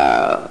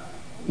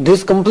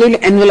 this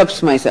completely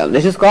envelops myself.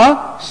 This is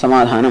called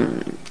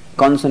samadhanam,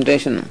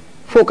 concentration,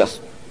 focus.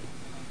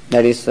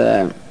 That is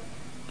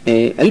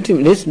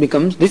this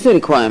is a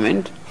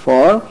requirement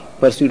for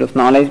pursuit of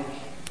knowledge.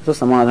 So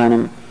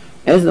samadhanam,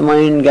 as the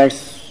mind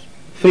gets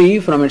free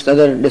from its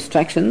other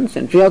distractions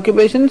and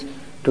preoccupations,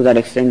 to that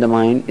extent the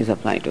mind is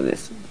applied to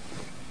this.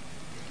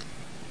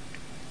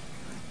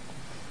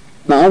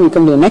 Now we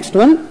come to the next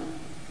one,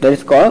 that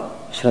is called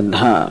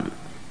Shraddha.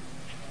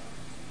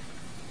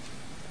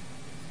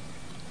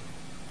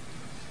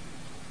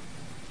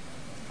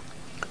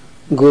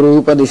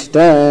 Guru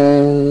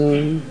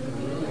Upadishta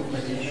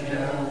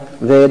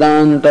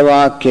Vedanta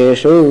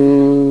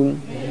Vakyeshu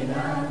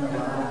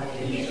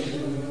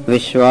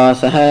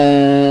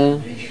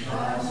Vishwasah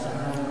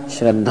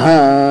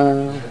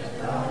Shraddha.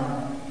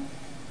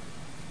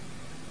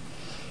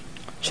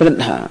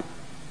 Shraddha.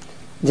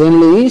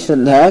 Generally,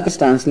 Shraddha is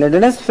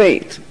translated as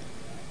faith.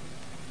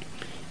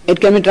 It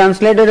can be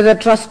translated as a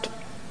trust.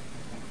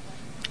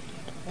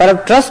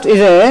 Perhaps trust is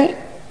a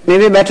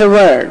maybe better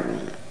word.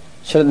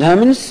 Shraddha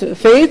means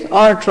faith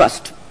or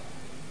trust.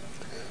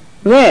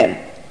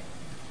 Where?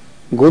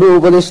 Guru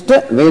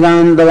Upadishta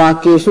Vedanta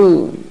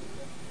Vakyeshu.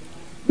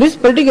 This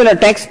particular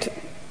text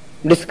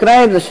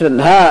describes the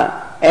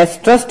Shraddha as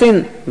trust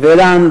in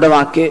Vedanta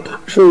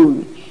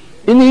Vakyeshu,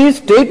 in these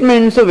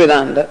statements of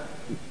Vedanta,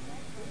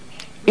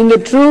 in the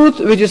truth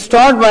which is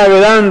taught by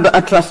Vedanta,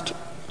 a trust.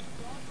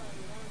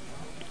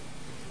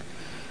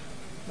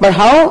 But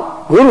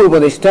how? Guru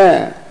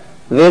Upadishta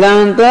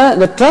Vedanta,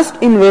 the trust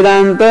in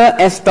Vedanta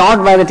as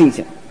taught by the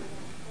teacher.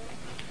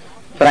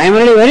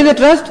 Primarily, where is the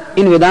trust?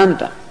 In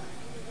Vedanta,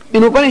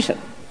 in Upanishad,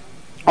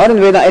 or in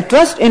Veda. A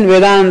trust in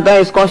Vedanta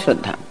is called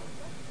Shraddha.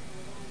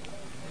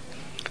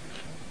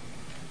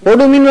 What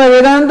do you mean by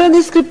Vedanta?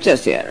 The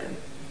scriptures here.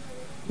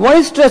 What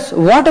is trust?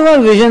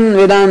 Whatever vision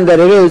Vedanta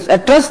reveals, a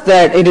trust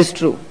that it is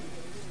true.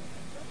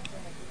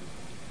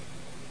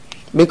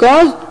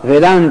 Because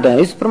Vedanta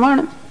is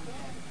Pramanam.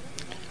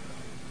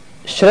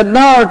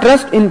 Shraddha or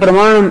trust in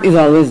Pramanam is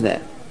always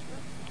there.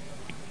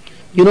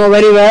 You know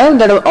very well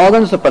that our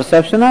organs of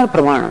perception are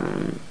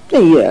Pramanam.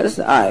 The ears,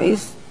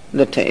 eyes,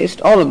 the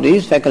taste, all of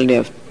these, faculty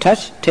of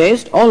touch,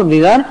 taste, all of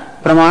these are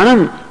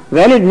Pramanam,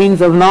 valid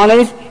means of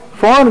knowledge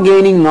for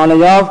gaining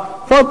knowledge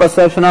of, for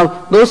perception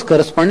of those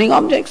corresponding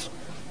objects.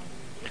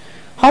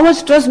 How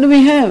much trust do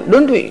we have,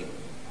 don't we?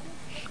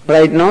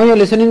 Right now you are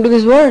listening to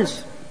these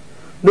words.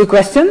 Do you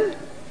question?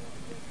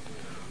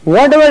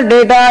 Whatever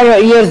data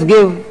your ears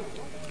give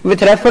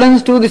with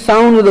reference to the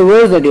sound of the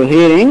words that you are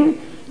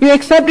hearing, you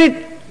accept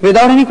it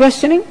without any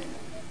questioning.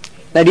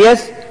 That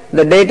yes,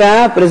 the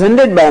data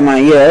presented by my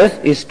ears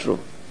is true.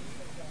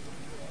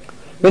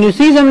 When you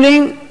see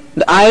something,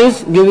 the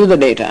eyes give you the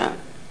data.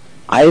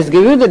 Eyes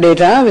give you the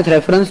data with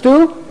reference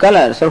to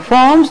colors or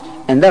forms,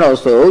 and that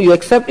also you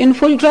accept in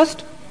full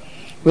trust,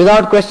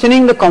 without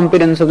questioning the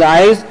competence of the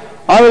eyes,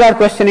 or without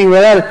questioning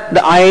whether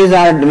the eyes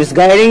are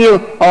misguiding you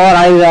or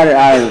eyes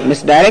are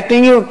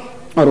misdirecting you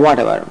or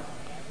whatever.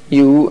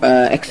 You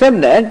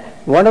accept that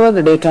whatever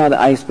the data the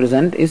eyes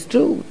present is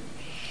true.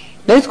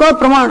 That is called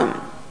Pramanam.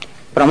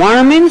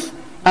 Pramanam means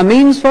a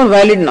means for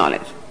valid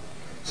knowledge.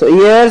 So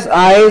ears,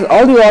 eyes,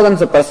 all the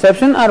organs of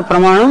perception are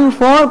Pramanam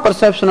for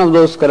perception of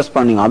those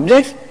corresponding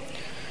objects.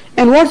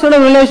 And what sort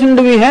of relation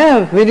do we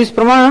have with this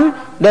Pramanam?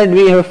 That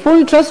we have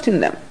full trust in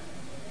them.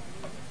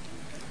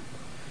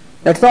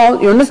 That's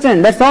all. You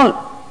understand? That's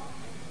all.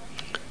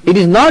 It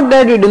is not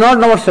that we do not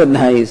know what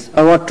Shraddha is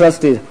or what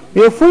trust is.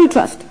 We have full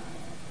trust.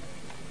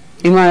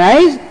 In my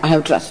eyes, I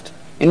have trust.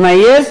 In my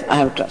ears, I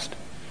have trust.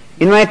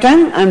 In my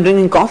tongue, I am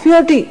drinking coffee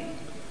or tea.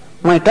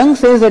 My tongue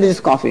says that it is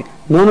coffee.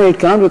 No, it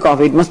cannot be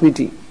coffee, it must be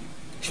tea.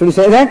 Should we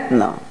say that?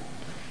 No.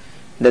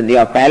 That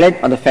your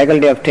palate or the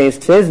faculty of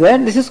taste says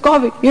that this is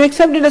coffee. You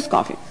accept it as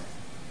coffee.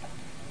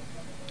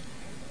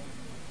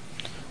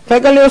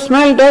 Faculty of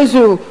smell tells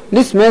you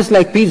this smells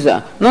like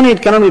pizza. No,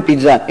 it cannot be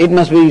pizza. It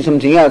must be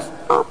something else.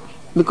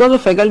 Because the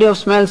faculty of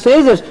smell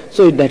says it,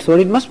 so that's what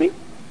it must be.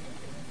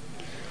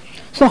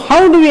 So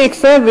how do we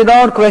accept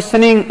without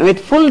questioning,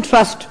 with full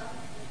trust,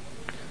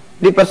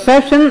 the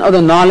perception or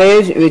the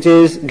knowledge which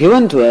is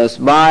given to us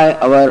by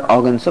our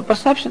organs of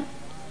perception?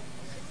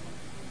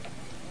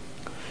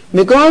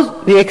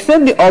 Because we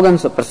accept the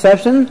organs of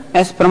perception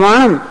as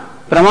pramanam,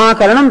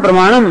 pramakaranam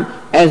pramanam,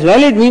 as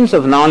valid means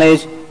of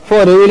knowledge for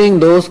revealing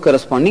those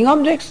corresponding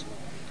objects.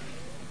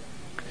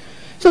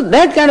 So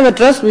that kind of a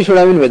trust we should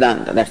have in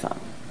Vedanta, that's all.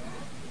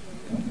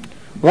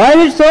 Why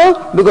is it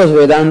so? Because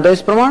Vedanta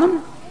is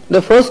pramanam.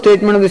 The first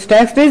statement of this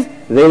text is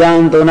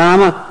Vedanto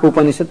Nama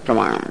Upanishad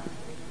Pramanam.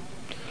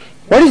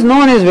 What is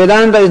known as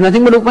Vedanta is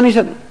nothing but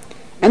Upanishad.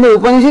 And the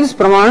Upanishad is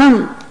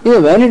Pramanam, is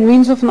a valid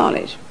means of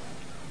knowledge.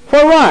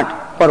 For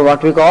what? For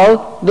what we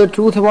call the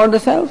truth about the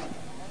self.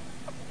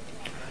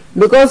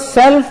 Because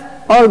self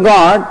or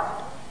God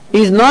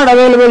is not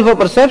available for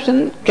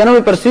perception, cannot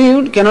be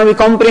perceived, cannot be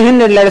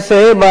comprehended, let us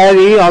say, by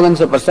the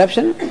organs of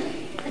perception,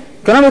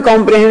 cannot be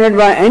comprehended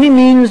by any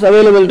means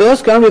available to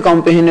us, cannot be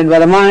comprehended by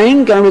the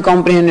mind, cannot be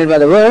comprehended by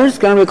the words,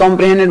 cannot be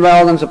comprehended by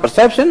organs of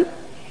perception.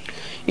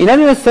 In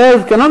other words,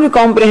 self cannot be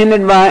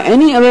comprehended by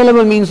any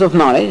available means of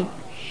knowledge.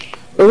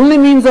 The only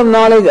means of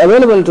knowledge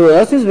available to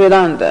us is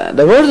Vedanta.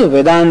 The words of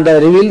Vedanta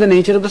reveal the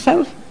nature of the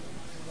self.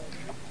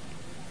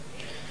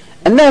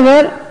 And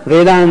therefore,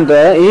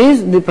 Vedanta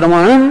is the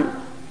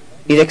Pramanam,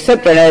 is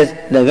accepted as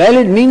the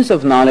valid means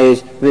of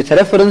knowledge with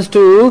reference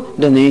to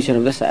the nature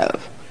of the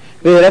self,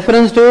 with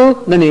reference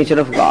to the nature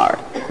of God,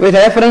 with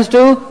reference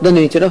to the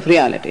nature of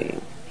reality.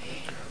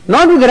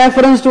 Not with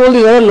reference to all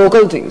these other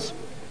local things.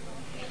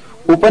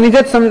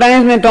 Upanishad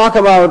sometimes may talk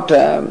about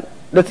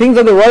the things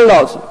of the world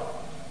also.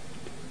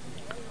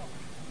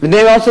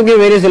 They also give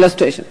various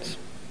illustrations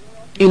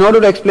in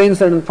order to explain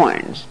certain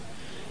points.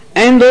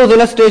 And those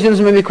illustrations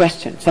may be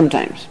questioned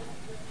sometimes.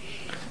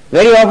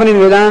 Very often in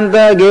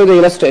Vedanta gave the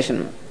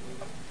illustration.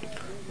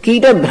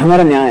 Kita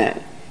Bhramara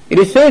Nyaya. It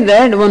is said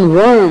that one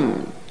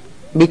worm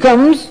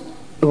becomes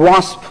a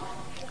wasp.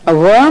 A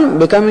worm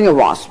becoming a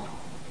wasp.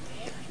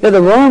 That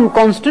the worm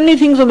constantly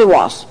thinks of the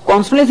wasp,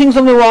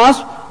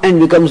 and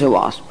becomes a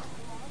wasp.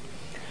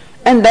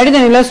 And that is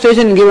an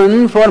illustration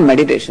given for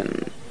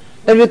meditation.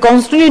 That we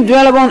constantly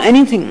dwell upon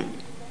anything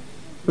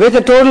with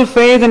a total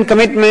faith and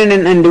commitment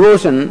and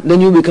devotion,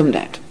 then you become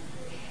that.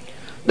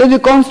 That you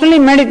constantly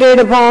meditate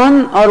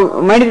upon a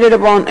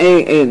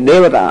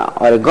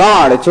devata or a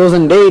god, a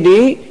chosen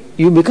deity,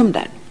 you become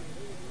that.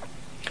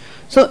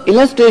 So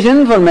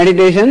illustration for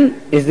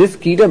meditation is this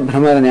Kita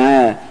Bhramara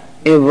Nyaya,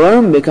 a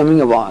worm becoming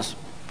a wasp.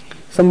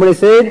 Somebody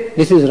said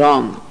this is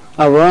wrong.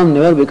 A worm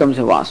never becomes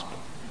a wasp.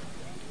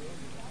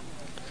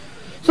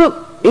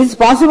 So it's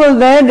possible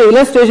that the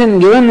illustration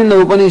given in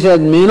the Upanishad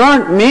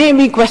may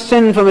be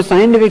questioned from a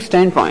scientific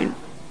standpoint.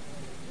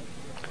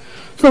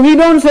 So we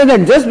don't say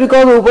that just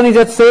because the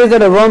Upanishad says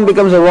that a worm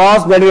becomes a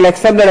wasp, that we'll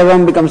accept that a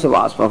worm becomes a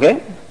wasp,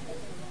 okay?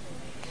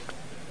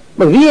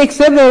 But we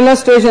accept the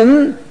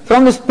illustration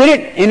from the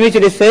spirit in which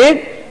it is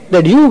said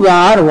that you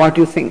are what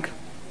you think.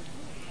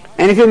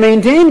 And if you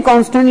maintain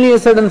constantly a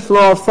certain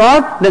flow of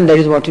thought, then that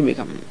is what you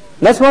become.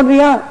 That's what we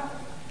are.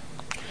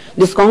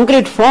 This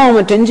concrete form,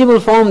 a tangible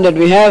form that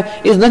we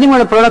have, is nothing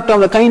but a product of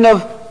the kind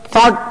of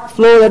thought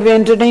flow that we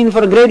entertained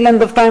for a great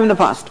length of time in the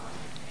past.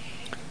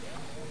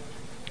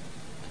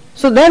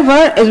 So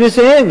therefore, as we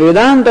say,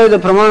 Vedanta is a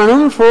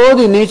pramanam for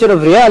the nature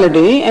of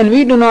reality, and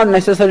we do not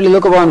necessarily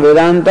look upon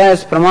Vedanta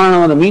as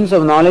pramanam or the means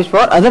of knowledge for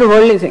other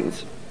worldly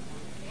things.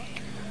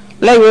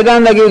 Like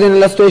Vedanta gives an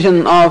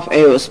illustration of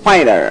a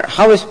spider,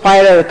 how a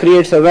spider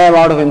creates a web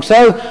out of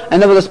himself,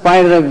 and therefore the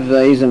spider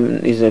is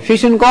a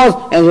efficient cause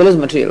as well as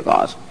material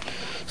cause.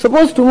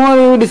 Suppose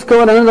tomorrow you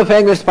discover another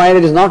fact that spider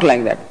is not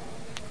like that.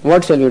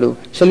 What shall we do?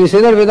 Shall we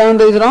say that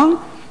Vedanta is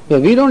wrong?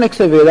 Well, we don't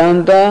accept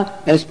Vedanta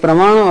as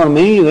pramana or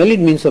many valid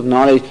means of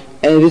knowledge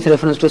with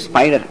reference to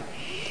spider.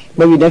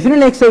 But we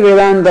definitely accept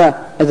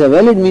Vedanta as a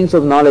valid means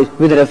of knowledge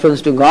with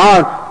reference to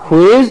God,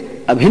 who is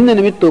abhinna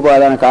nimitta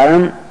upadana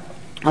karanam,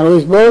 or who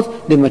is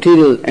both the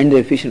material and the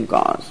efficient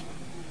cause.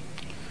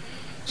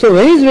 So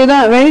where is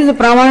the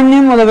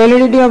pramanyam or the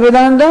validity of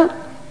Vedanta?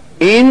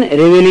 In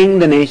revealing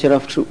the nature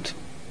of truth.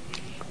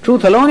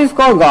 Truth alone is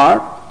called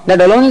God, that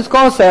alone is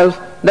called self,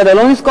 that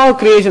alone is called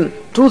creation.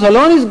 Truth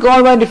alone is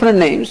called by different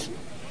names.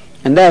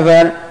 And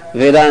therefore,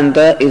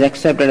 Vedanta is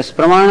accepted as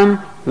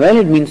pramanam,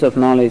 valid means of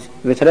knowledge,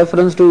 with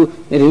reference to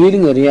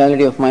revealing the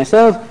reality of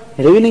myself,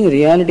 revealing the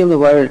reality of the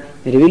world,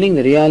 revealing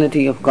the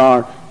reality of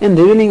God, and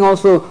revealing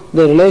also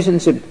the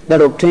relationship that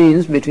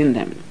obtains between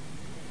them.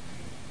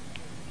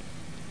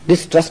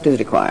 This trust is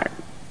required.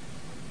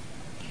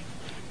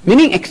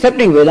 Meaning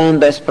accepting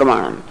Vedanta as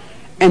pramanam.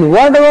 And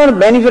whatever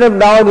benefit of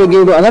doubt we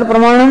give to other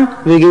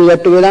pramanam, we give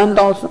that to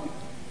Vedanta also.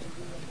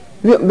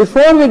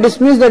 Before we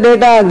dismiss the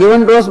data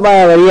given to us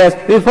by our ears,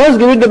 we first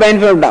give it the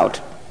benefit of doubt.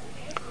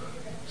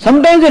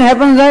 Sometimes it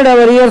happens that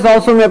our ears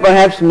also may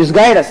perhaps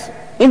misguide us,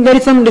 if there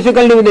is some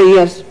difficulty with the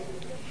ears.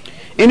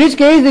 In which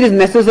case it is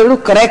necessary to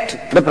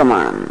correct the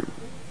pramanam.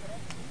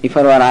 If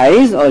our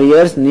eyes or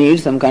ears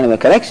need some kind of a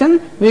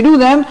correction, we do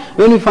them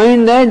when we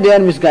find that they are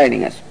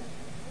misguiding us.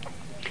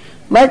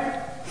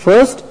 But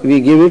first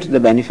we give it the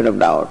benefit of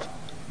doubt.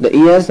 The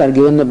ears are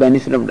given the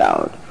benefit of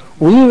doubt.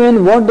 Only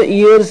when what the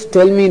ears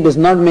tell me does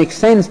not make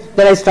sense,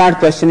 that I start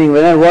questioning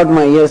whether what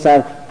my ears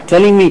are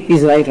telling me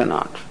is right or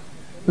not.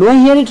 Do I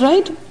hear it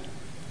right?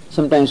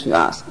 Sometimes we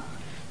ask.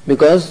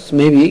 Because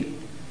maybe,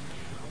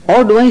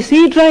 or do I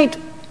see it right?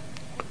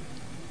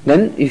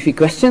 Then if we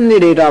question the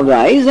data of the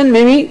eyes, then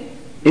maybe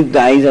if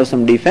the eyes have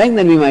some defect,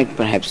 then we might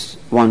perhaps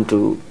want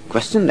to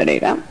question the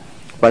data.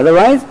 But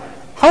otherwise,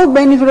 how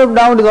benefit of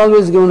doubt is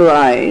always given to our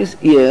eyes,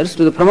 ears,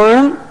 to the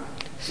pramanam?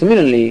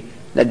 Similarly,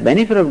 that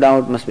benefit of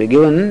doubt must be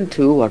given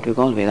to what we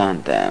call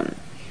Vedanta,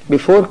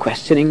 before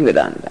questioning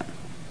Vedanta.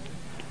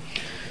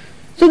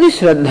 So the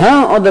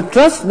Shraddha or the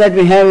trust that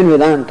we have in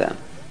Vedanta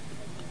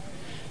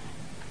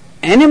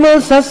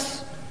enables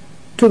us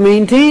to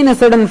maintain a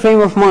certain frame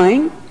of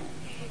mind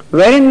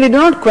wherein we do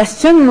not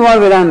question what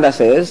Vedanta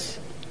says,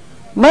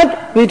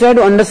 but we try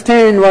to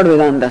understand what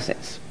Vedanta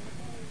says.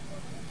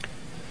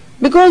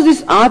 Because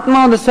this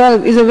Atma, the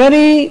self, is a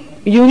very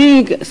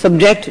unique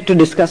subject to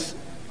discuss.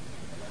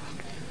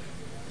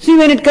 See,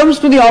 when it comes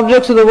to the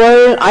objects of the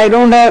world, I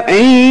don't have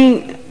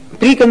any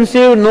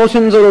preconceived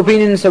notions or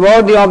opinions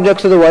about the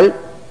objects of the world.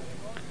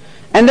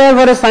 And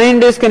therefore a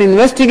scientist can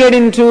investigate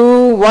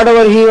into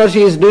whatever he or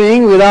she is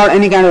doing without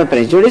any kind of a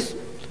prejudice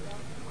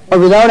or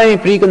without any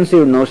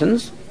preconceived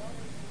notions.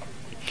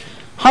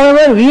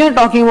 However, we are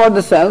talking about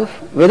the self,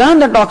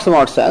 Vedanta talks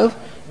about self,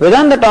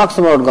 Vedanta talks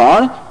about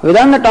God,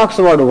 Vedanta talks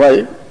about the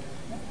world,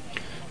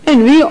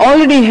 and we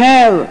already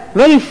have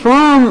very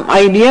firm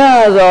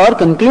ideas or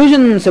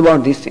conclusions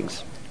about these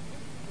things.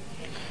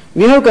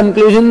 We have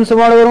conclusions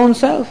about our own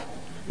self.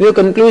 We have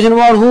conclusion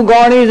about who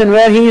God is and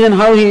where He is and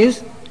how He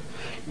is.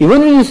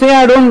 Even when you say,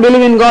 I don't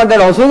believe in God, that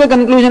also is a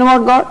conclusion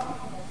about God.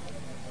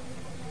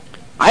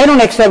 I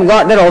don't accept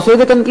God, that also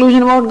is a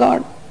conclusion about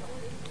God.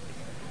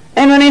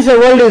 And when I say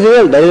world is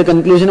evil, that is a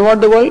conclusion about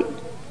the world.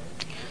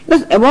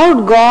 Thus,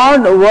 about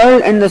God,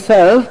 world and the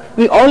self,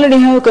 we already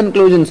have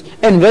conclusions,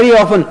 and very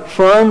often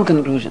firm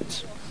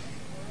conclusions.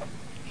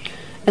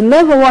 And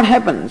therefore what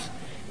happens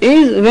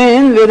is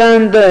when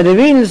Vedanta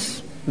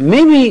reveals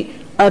maybe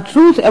a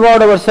truth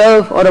about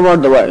ourselves or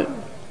about the world,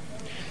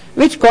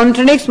 which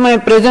contradicts my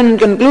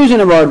present conclusion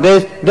about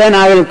this, then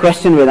I will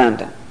question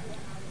Vedanta.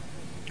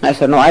 I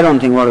said, no, I don't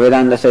think what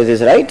Vedanta says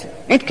is right.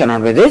 It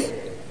cannot be this.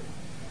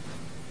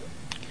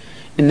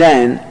 And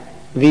then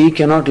we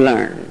cannot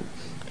learn.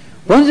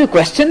 Once you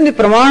question the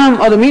pramanam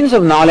or the means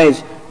of knowledge,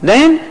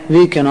 then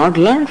we cannot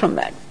learn from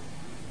that.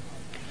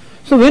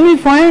 So when we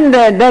find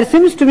that there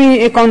seems to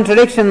be a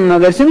contradiction, or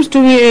there seems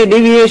to be a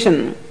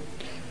deviation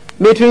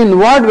between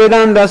what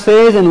Vedanta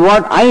says and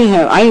what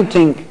I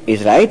think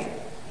is right,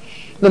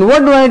 then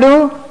what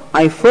do?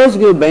 I first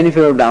give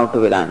benefit of doubt to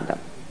Vedanta.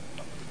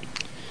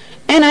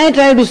 And I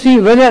try to see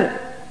whether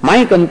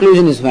my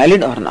conclusion is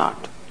valid or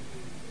not.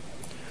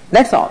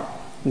 That's all.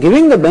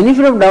 Giving the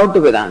benefit of doubt to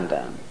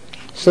Vedanta,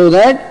 so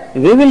that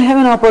we will have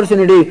an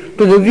opportunity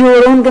to review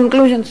our own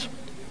conclusions.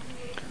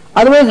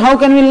 Otherwise, how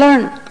can we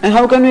learn and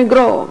how can we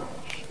grow?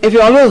 If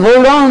we always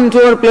hold on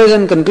to our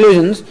pleasant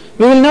conclusions,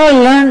 we will never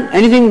learn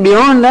anything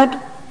beyond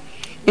that.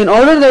 In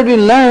order that we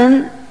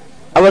learn,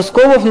 our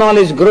scope of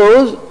knowledge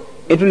grows,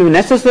 it will be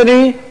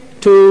necessary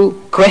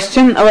to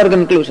question our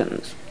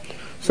conclusions.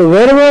 So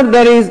wherever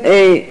there is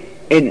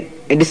a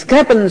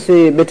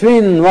discrepancy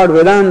between what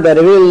Vedanta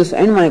reveals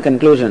and my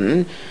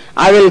conclusion,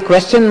 I will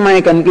question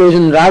my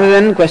conclusion rather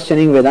than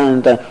questioning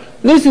Vedanta.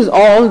 This is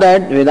all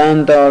that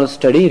Vedanta or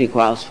study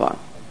requires for.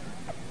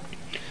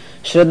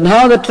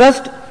 Shraddha, the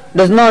trust,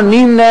 does not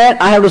mean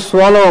that I have to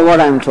swallow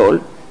what I am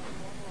told.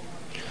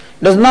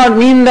 Does not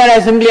mean that I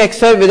simply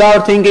accept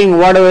without thinking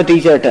whatever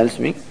teacher tells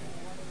me.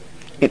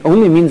 It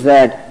only means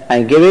that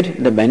I give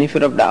it the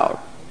benefit of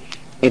doubt.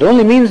 It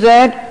only means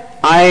that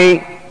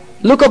I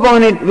look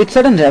upon it with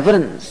certain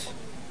reverence.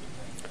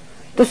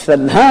 The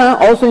Shraddha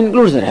also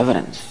includes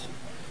reverence.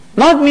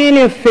 Not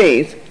merely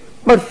faith,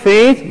 but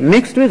faith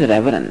mixed with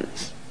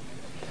reverence.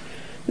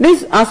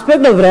 This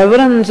aspect of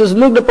reverence is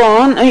looked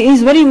upon,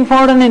 is very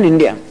important in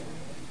India.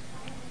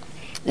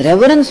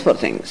 Reverence for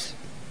things.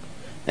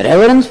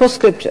 Reverence for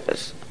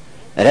scriptures.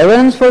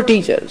 Reverence for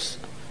teachers.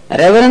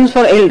 Reverence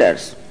for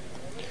elders.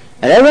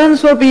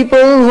 Reverence for people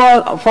who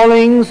are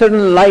following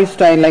certain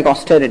lifestyle like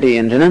austerity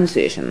and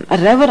renunciation. A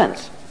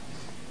reverence.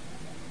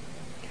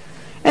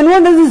 And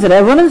what does this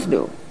reverence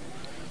do?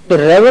 The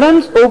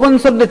reverence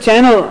opens up the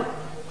channel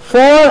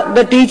for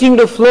the teaching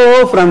to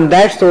flow from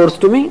that source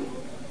to me.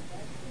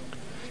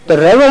 The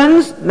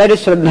reverence, that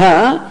is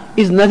Shraddha,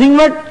 is nothing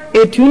but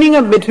a tuning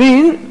up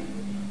between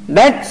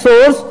that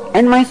source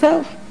and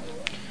myself.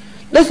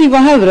 Thus, if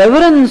I have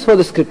reverence for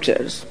the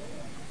scriptures,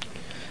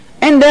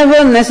 and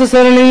therefore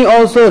necessarily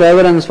also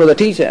reverence for the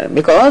teacher,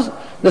 because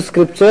the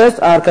scriptures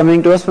are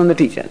coming to us from the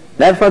teacher.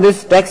 Therefore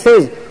this text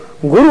says,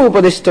 Guru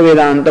Upadishta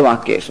Vedanta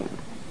Vakyeshu.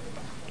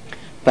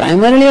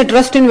 Primarily a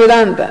trust in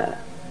Vedanta,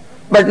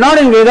 but not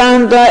in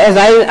Vedanta as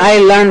I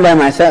learn by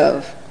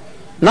myself,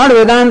 not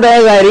Vedanta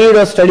as I read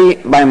or study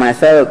by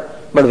myself,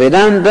 but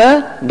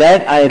Vedanta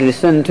that I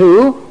listen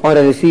to or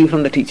I receive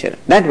from the teacher,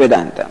 that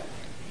Vedanta.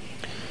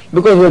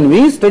 Because when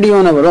we study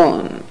on our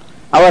own,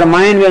 our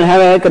mind will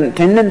have a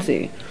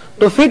tendency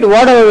to fit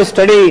whatever we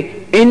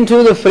study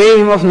into the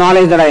frame of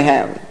knowledge that I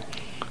have.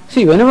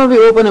 See, whenever we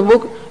open a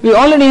book, we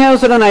already have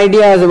certain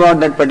ideas about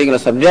that particular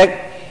subject,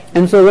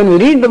 and so when we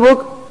read the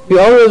book, we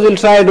always will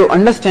try to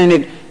understand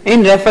it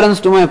in reference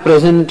to my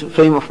present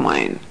frame of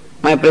mind,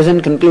 my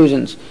present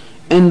conclusions.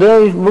 And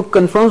the book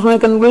confirms my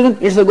conclusion,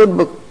 it's a good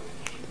book.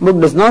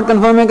 Book does not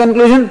confirm my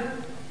conclusion,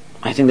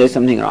 I think there is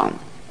something wrong.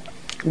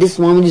 This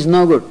Swami is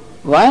no good.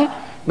 Why?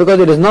 Because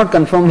it does not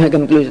confirm my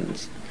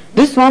conclusions.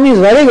 This Swami is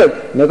very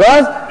good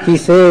because he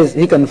says,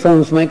 he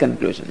confirms my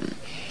conclusion.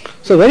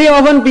 So very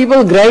often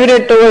people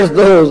gravitate towards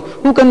those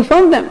who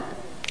confirm them.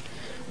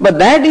 But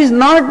that is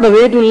not the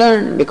way to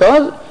learn,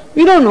 because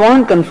we don't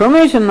want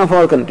confirmation of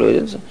our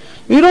conclusions.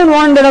 We don't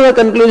want that our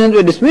conclusions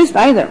be dismissed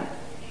either.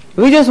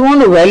 We just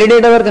want to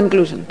validate our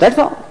conclusion. That's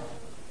all.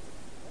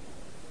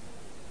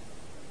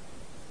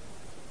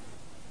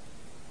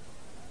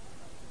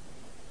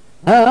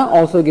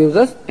 Also gives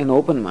us an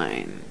open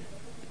mind.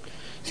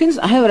 Since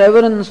I have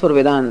reverence for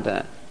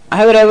Vedanta, I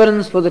have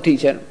reverence for the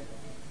teacher,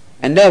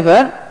 and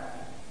therefore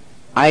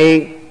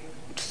I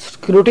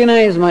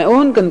scrutinize my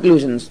own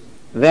conclusions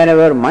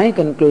wherever my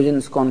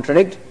conclusions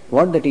contradict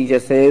what the teacher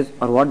says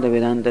or what the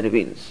Vedanta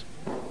reveals.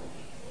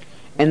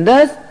 And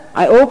thus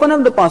I open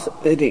up the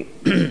possibility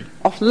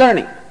of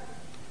learning,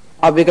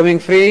 of becoming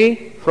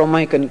free from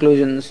my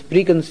conclusions,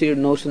 preconceived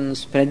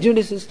notions,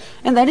 prejudices,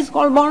 and that is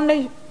called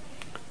bondage.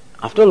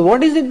 After all,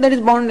 what is it that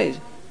is bondage?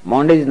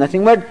 Bondage is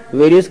nothing but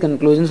various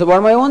conclusions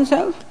about my own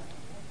self.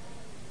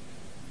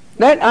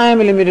 That I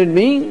am a limited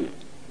being,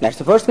 that's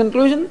the first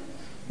conclusion.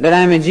 That I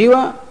am a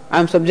jiva, I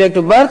am subject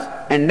to birth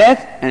and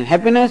death and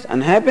happiness,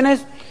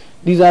 unhappiness.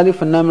 These are the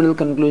fundamental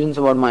conclusions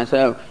about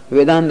myself.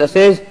 Vedanta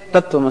says,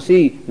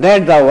 Tattvamasi,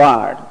 that thou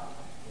art.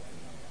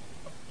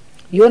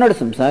 You are not a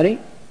samsari,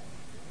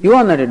 you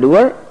are not a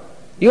doer,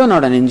 you are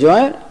not an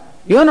enjoyer,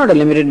 you are not a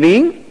limited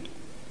being,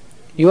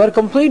 you are a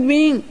complete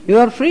being, you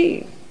are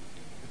free.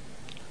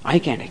 I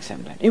can't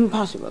accept that.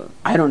 Impossible.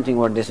 I don't think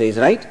what they say is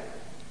right.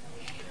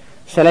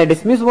 Shall I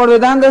dismiss what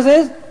Vedanta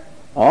says?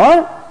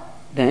 Or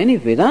then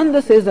if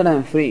Vedanta says that I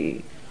am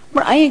free,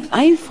 but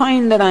I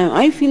find that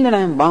I feel that I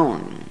am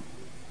bound,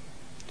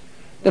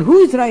 then who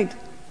is right?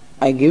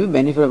 I give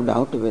benefit of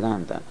doubt to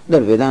Vedanta,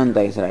 that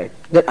Vedanta is right,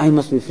 that I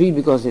must be free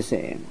because they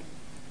say.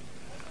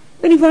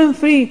 Then if I am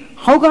free,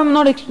 how come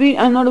I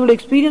am not able to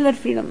experience that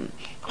freedom?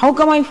 How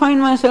come I find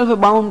myself a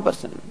bound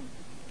person?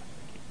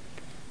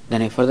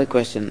 Then I further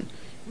question,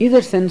 is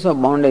that sense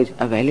of bondage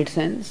a valid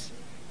sense?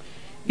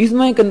 Is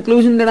my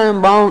conclusion that I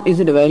am bound, is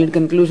it a valid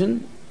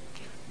conclusion?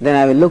 Then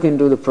I will look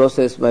into the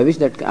process by which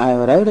that I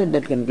have arrived at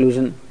that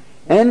conclusion,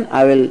 and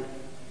I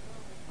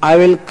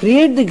will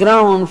create the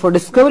ground for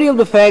discovery of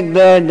the fact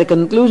that the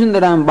conclusion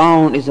that I am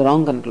bound is the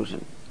wrong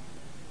conclusion.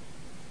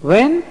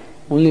 When?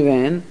 Only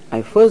when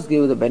I first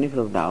give the benefit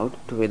of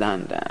doubt to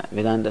Vedanta.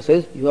 Vedanta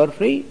says, you are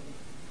free.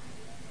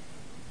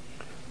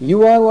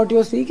 You are what you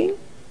are seeking.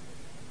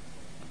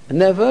 And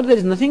therefore there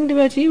is nothing to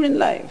be achieved in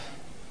life.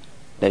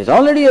 There is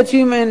already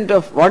achievement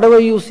of whatever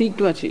you seek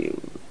to achieve.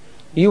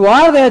 You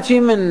are the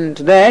achievement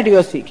that you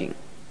are seeking.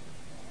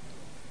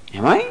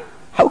 Am I?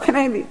 How can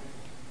I be?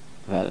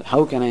 Well,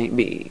 how can I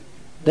be?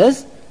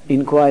 Thus,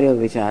 inquiry of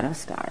vichara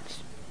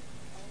starts.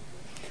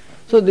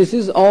 So this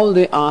is all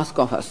they ask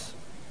of us,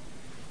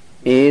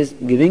 is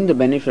giving the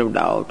benefit of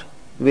doubt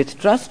with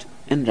trust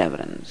and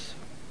reverence.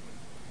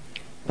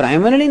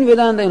 Primarily in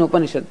Vedanta and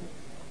Upanishad,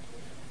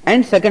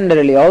 and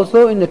secondarily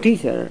also in the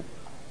teacher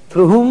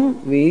through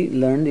whom we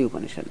learn the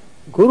Upanishad.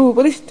 Guru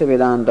Upadishta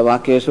Vedanta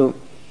Vakyeshu,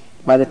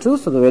 by the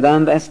truths of the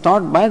Vedanta as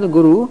taught by the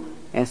Guru,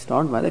 as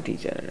taught by the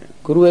teacher.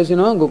 Guru, as you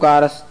know,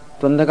 Gukaras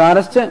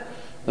Tvandakarascha,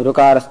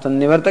 Rukaras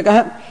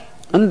Tannivartakah,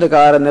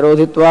 Andakara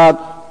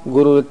Nirodhitvat,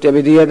 Guru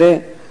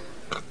Ityabhidiyate.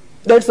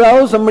 That's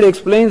how somebody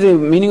explains the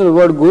meaning of the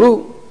word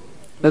Guru.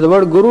 That the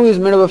word Guru is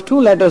made up of two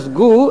letters,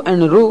 Gu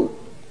and Ru.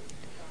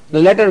 The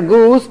letter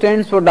Gu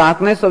stands for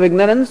darkness of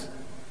ignorance.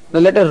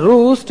 The letter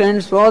Ru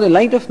stands for the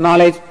light of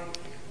knowledge.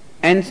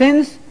 And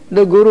since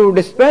the Guru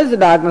dispels the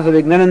darkness of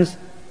ignorance,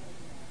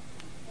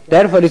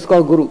 therefore it is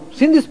called Guru.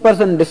 Since this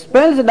person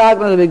dispels the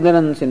darkness of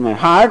ignorance in my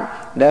heart,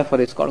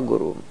 therefore it is called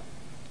Guru.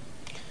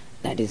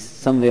 That is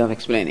some way of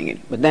explaining it.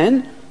 But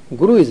then,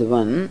 Guru is the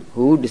one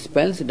who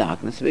dispels the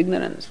darkness of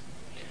ignorance.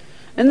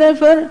 And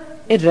therefore,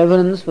 a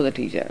reverence for the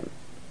teacher.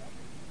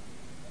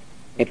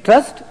 A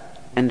trust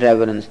and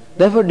reverence.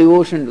 Therefore,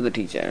 devotion to the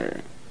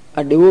teacher.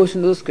 A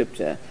devotion to the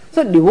scripture.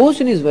 So,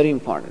 devotion is very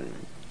important.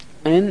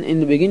 And in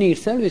the beginning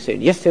itself we said,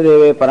 Yasya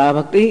deve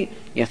parabhakti,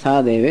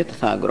 yatha deve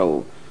tatha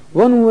grau.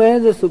 One who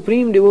has a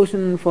supreme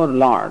devotion for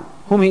Lord,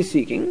 whom he is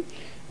seeking,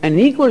 an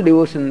equal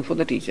devotion for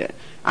the teacher.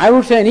 I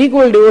would say an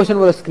equal devotion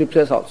for the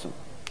scriptures also.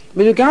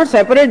 But you cannot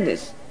separate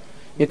this.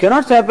 You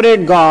cannot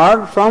separate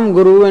God from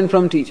Guru and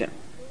from teacher.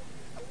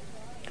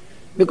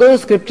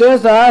 Because the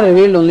scriptures are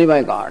revealed only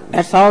by God.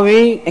 That's how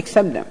we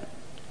accept them.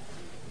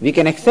 We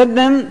can accept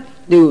them,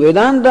 the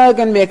Vedanta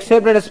can be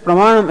accepted as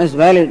pramanam, as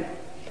valid,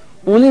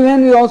 only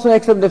when we also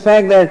accept the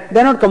fact that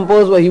they are not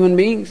composed by human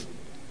beings.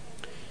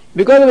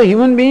 Because if a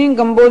human being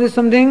composes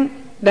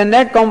something, then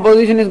that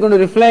composition is going to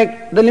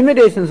reflect the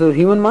limitations of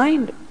human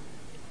mind.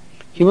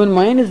 Human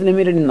mind is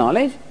limited in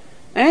knowledge,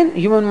 and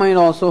human mind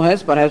also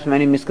has perhaps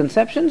many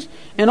misconceptions,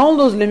 and all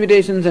those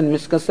limitations and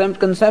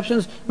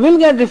misconceptions will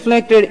get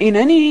reflected in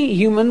any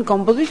human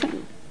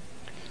composition.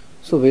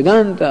 So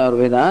Vedanta or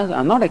Vedas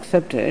are not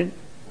accepted,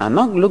 are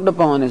not looked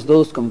upon as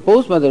those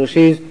composed by the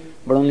Rishis,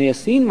 but only as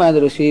seen by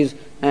the Rishis,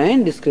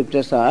 and the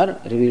scriptures are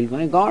revealed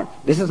by God.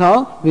 This is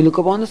how we look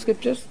upon the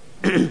scriptures.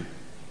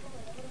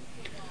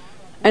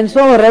 And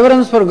so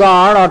reverence for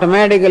God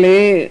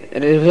automatically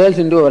results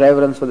into a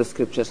reverence for the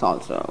scriptures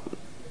also.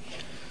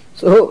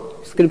 So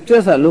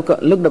scriptures are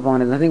looked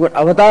upon as nothing but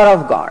avatar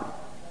of God.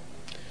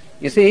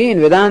 You see, in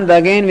Vedanta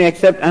again we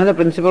accept another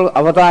principle,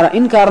 avatara,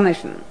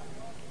 incarnation.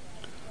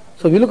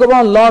 So we look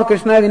upon Lord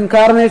Krishna as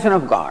incarnation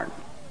of God.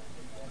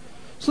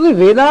 So the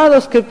Vedas, the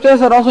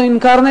scriptures are also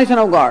incarnation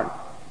of God.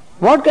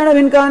 What kind of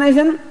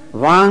incarnation?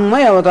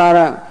 Vangmaya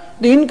avatara.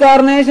 The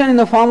incarnation in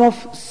the form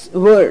of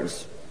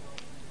words.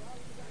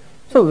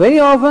 So very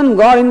often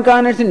God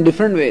incarnates in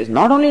different ways.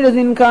 Not only does he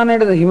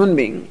incarnate as a human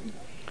being,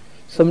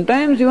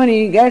 sometimes even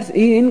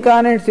he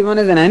incarnates even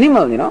as an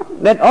animal,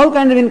 That all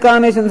kinds of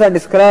incarnations are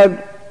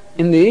described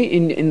in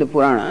the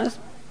Puranas.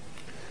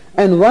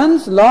 And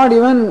once Lord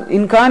even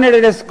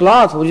incarnated as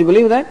cloth, would you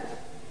believe that?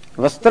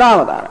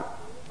 Vastravatara.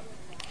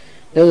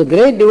 There was a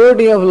great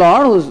devotee of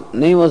Lord whose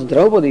name was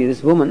Draupadi,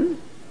 this woman,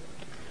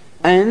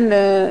 and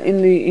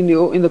in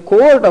the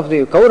court of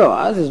the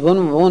Kauravas, this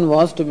woman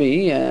was to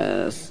be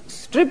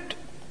stripped,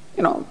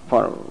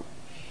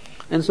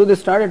 and so they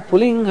started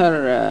pulling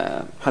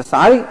her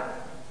sari,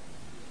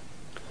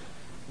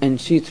 and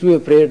she threw a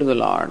prayer to the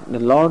Lord. The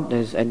Lord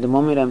is, at the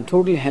moment I am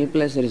totally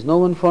helpless, there is no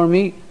one for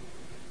me,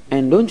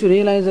 and don't you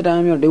realize that I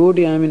am your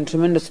devotee, I am in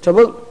tremendous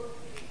trouble?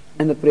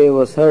 And the prayer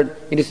was heard.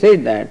 It is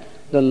said that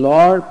the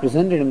Lord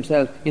presented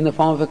himself in the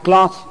form of a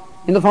cloth,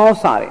 in the form of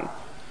sari.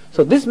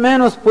 So this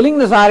man was pulling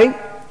the sari,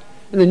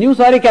 and the new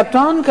sari kept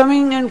on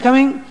coming and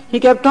coming. He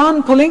kept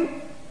on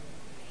pulling.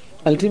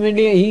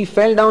 Ultimately he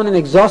fell down in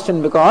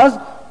exhaustion because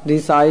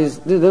these saris,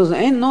 there was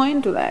no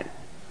end to that.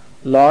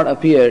 Lord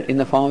appeared in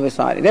the form of a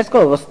sari. That's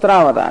called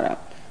Vastravatara.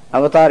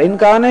 Avatar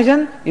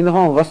incarnation in the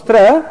form of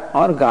Vastra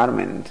or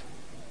garment.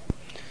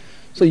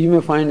 So you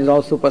may find it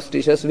all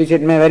superstitious, which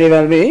it may very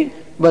well be,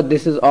 but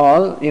this is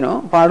all,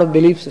 part of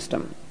belief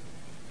system.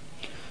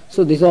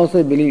 So this is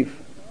also a belief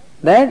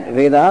that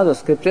Vedas, the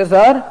scriptures,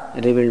 are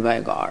revealed by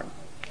God.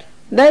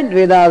 That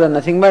Vedas are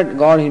nothing but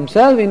God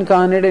himself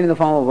incarnated in the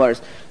form of words.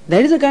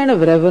 That is the kind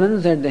of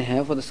reverence that they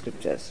have for the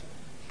scriptures.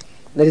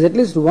 There is at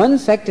least one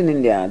sect in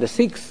India, the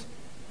Sikhs.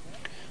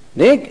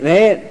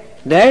 That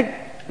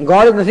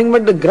God is nothing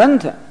but the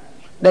Grantha.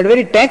 That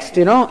very text,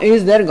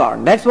 is their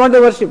God. That's what they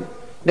worship.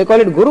 They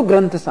call it Guru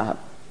Grantha Sahib.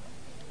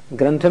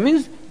 Grantha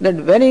means that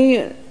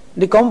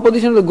the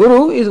composition of the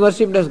Guru is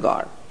worshipped as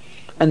God.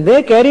 And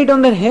they carry it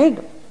on their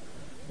head.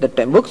 The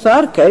books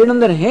are carried on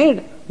their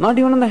head, not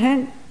even on the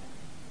hand.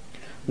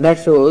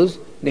 That shows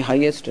the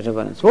highest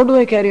reverence. What do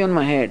I carry on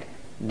my head?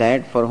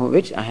 That for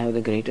which I have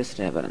the greatest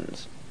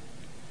reverence.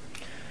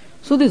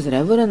 So this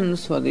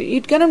reverence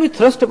it cannot be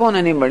thrust upon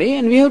anybody,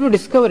 and we have to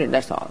discover it,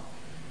 that's all.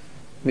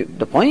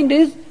 The point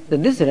is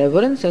that this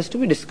reverence has to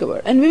be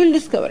discovered, and we will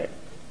discover it.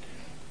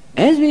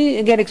 As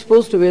we get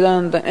exposed to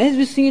Vedanta, as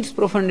we see its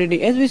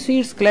profundity, as we see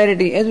its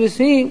clarity, as we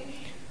see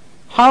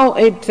how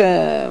it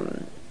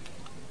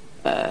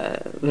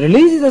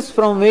releases us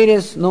from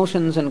various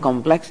notions and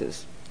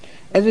complexes,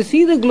 as we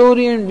see the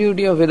glory and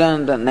beauty of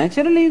Vedanta,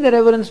 naturally the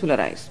reverence will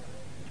arise.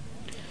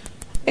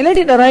 And let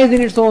it arise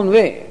in its own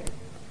way.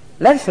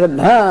 Let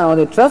Shraddha or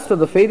the trust or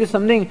the faith is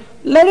something,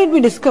 let it be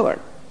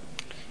discovered.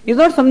 It's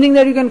not something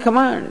that you can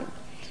command.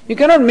 You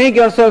cannot make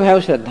yourself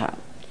have Shraddha.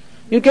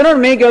 You cannot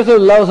make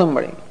yourself love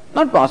somebody.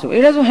 Not possible.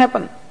 It has to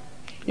happen.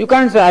 You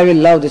can't say, I will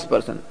love this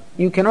person.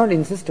 You cannot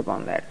insist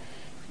upon that.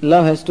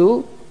 Love has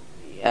to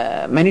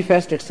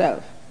manifest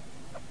itself.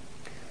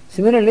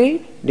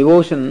 Similarly,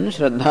 devotion,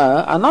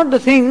 Shraddha are not the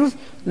things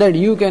that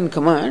you can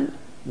command.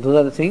 Those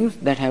are the things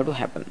that have to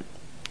happen.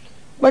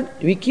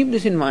 But we keep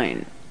this in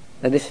mind,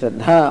 that this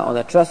Shraddha or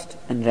the trust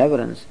and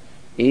reverence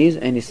is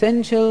an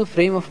essential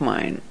frame of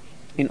mind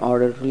in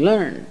order to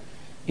learn,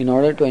 in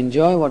order to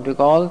enjoy what we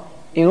call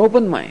an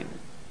open mind.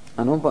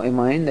 A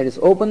mind that is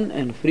open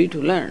and free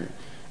to learn.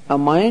 A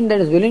mind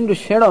that is willing to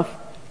shed off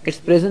its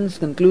present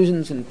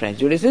conclusions and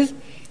prejudices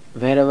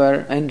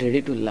wherever and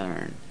ready to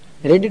learn.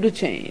 Ready to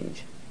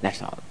change.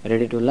 That's all.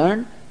 Ready to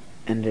learn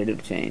and ready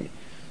to change.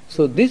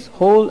 So this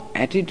whole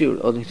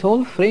attitude or this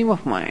whole frame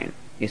of mind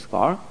is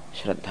called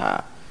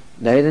Shraddha.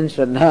 There is in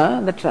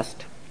Shraddha the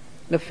trust,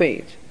 the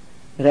faith,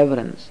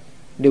 reverence,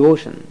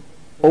 devotion,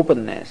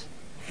 openness,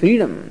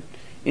 freedom.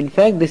 In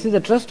fact, this is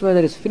the trust where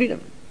there is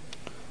freedom.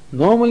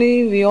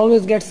 Normally, we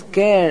always get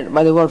scared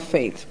by the word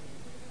faith.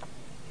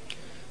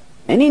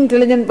 Any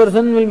intelligent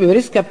person will be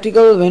very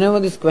skeptical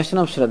whenever this question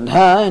of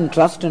Shraddha and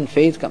trust and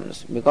faith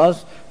comes,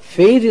 because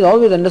faith is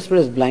always understood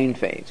as blind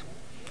faith.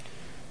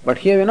 But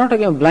here we are not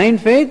talking of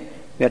blind faith,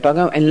 we are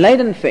talking of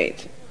enlightened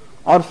faith.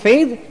 Or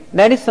faith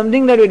that is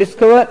something that we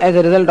discover as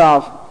a result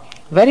of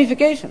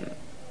verification.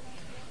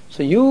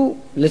 So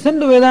you listen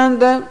to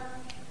Vedanta,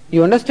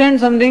 you understand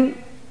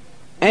something,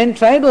 and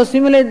try to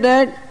assimilate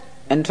that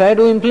and try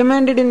to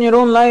implement it in your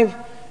own life,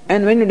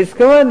 and when you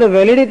discover the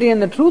validity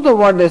and the truth of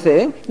what they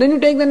say, then you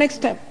take the next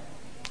step.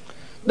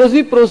 Thus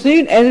we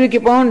proceed as we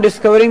keep on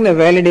discovering the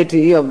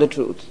validity of the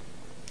truth.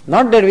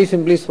 Not that we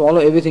simply swallow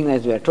everything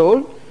as we are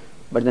told,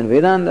 but then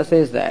Vedanta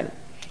says that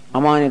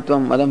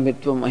amanitvam,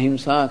 adambhitvam,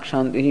 ahimsa,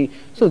 kshantihi.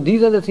 So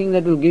these are the things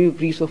that will give you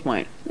peace of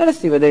mind. Let us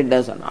see whether it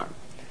does or not.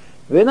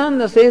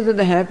 Vedanta says that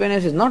the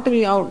happiness is not to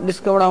be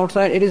discovered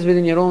outside, it is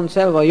within your own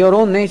self or your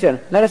own nature.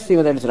 Let us see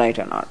whether it is right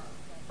or not.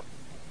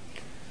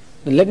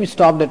 Then let me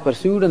stop that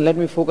pursuit and let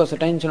me focus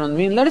attention on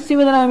me and let us see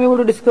whether I am able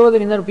to discover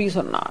the inner peace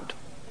or not.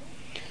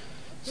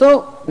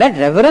 So that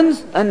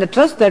reverence and the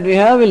trust that we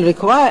have will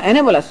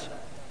enable us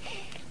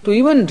to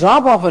even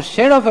drop off or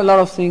shed off a lot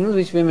of things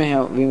which we may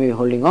be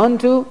holding on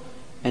to,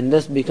 and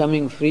thus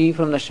becoming free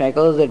from the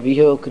shackles that we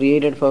have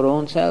created for our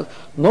own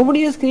self.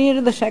 Nobody has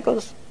created the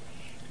shackles.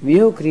 We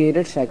have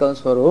created shackles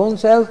for our own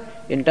self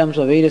in terms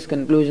of various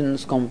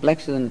conclusions,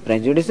 complexes and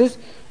prejudices,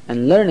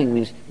 and learning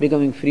means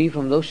becoming free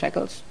from those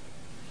shackles.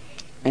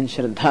 And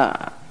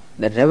Shraddha,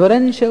 the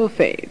reverential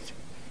faith,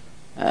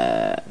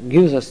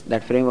 gives us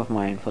that frame of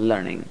mind for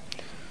learning.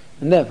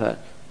 And therefore,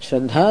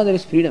 Shraddha, there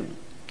is freedom.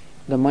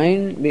 The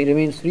mind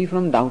remains free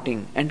from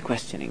doubting and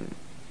questioning.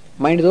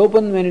 Mind is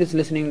open when it is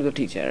listening to the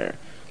teacher.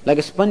 Like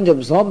a sponge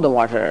absorbs the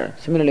water,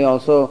 similarly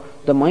also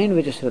the mind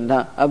which is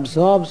Shraddha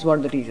absorbs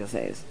what the teacher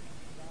says.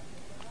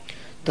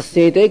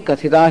 Tasyete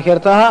kathita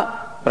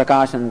hyartaha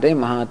prakashante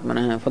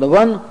mahatmanah. For the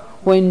one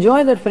who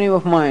enjoys that frame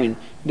of mind,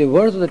 the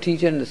words of the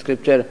teacher in the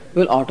scripture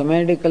will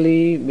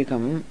automatically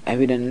become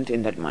evident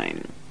in that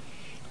mind.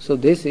 So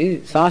this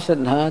is sa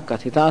shraddha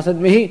kathita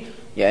sadvihi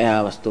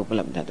yaya vastu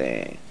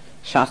upalabdhate.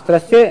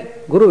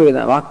 Shastrasya guru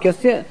veda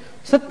vakyasya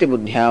satya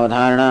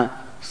buddhyavadharana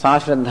sa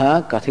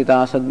shraddha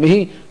kathita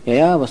sadvihi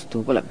yaya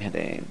vastu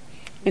upalabdhate.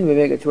 In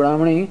Viveka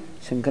Chudamani,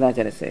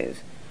 Shankaracharya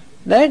says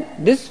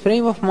that this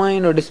frame of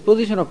mind or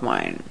disposition of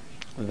mind,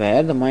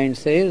 where the mind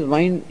says,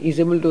 mind is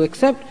able to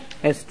accept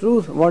as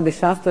truth what the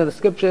Shastra, the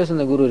scriptures and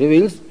the Guru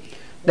reveals,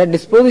 that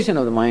disposition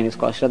of the mind is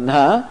called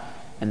Shraddha,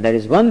 and that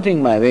is one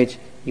thing by which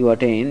you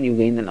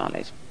gain the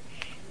knowledge.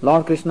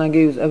 Lord Krishna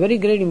gives a very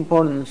great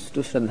importance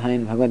to Shraddha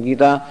in Bhagavad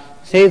Gita,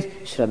 says,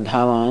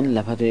 Shraddhavan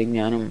labhate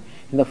jnanam.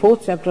 In the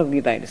 4th chapter of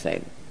Gita it is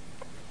said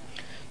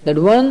that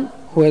one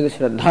who has a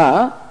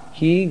Shraddha,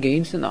 he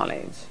gains the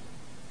knowledge.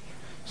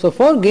 So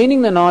for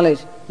gaining the knowledge,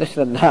 the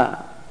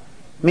Shraddha,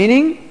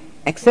 meaning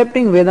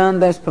accepting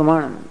Vedanta as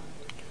Pramanam,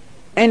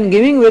 and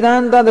giving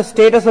Vedanta the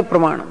status of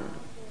Pramanam,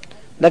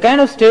 the kind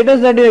of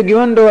status that we are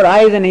given to our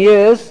eyes and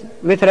ears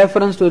with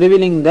reference to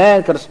revealing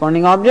their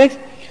corresponding objects,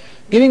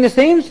 giving the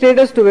same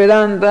status to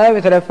Vedanta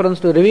with reference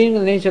to revealing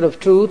the nature of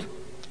truth,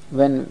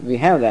 when we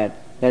have that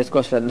is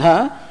called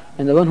Shraddha,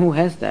 and the one who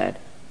has that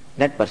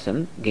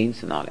person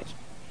gains the knowledge.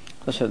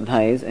 So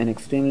Shraddha is an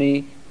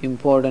extremely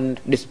important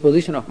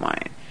disposition of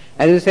mind.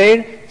 As we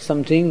said,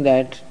 something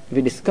that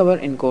we discover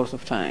in course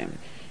of time.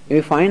 If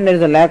we find there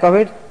is a lack of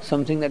it,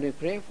 something that we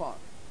pray for.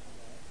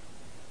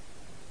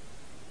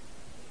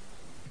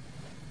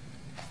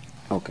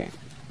 Okay.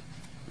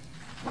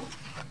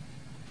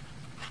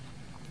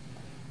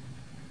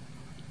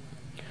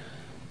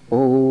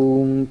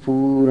 Om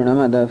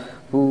Purnamadah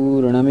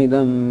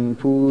Purnamidam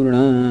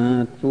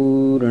Purnat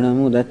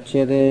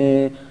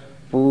Purnamudachyate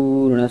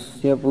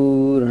Purnasya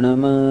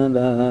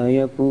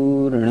Purnamadaya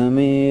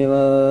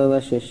Purnameva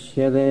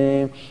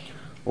Vashishyate.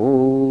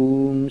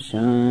 Om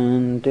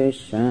Shanti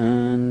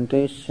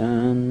Shanti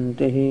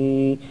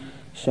Shanti.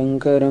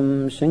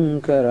 Shankaram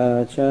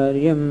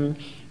Shankaracharyam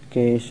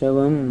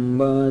Keshavam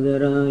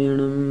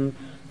Badarayanam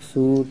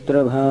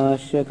Sutra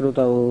Bhashya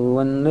Krutau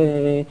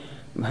Vande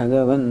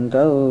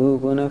Bhagavantau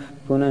Punah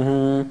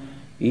Punah.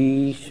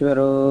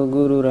 Ishvaro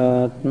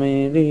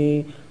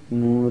Gururatmedi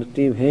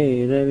Murti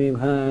Bheda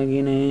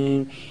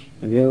Vibhagine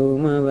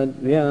Vyomavad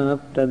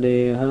Vyapta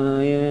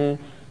Dehaya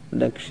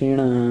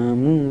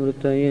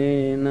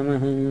Dakshinamurtaye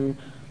Namaha.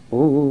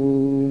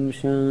 Om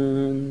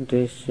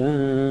Shanti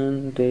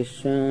Shanti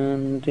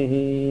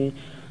Shanti.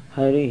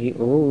 Hari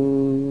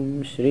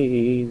Om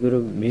Shri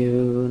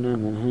Gurubhyo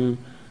Namaha.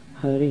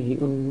 Hari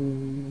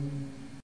Om.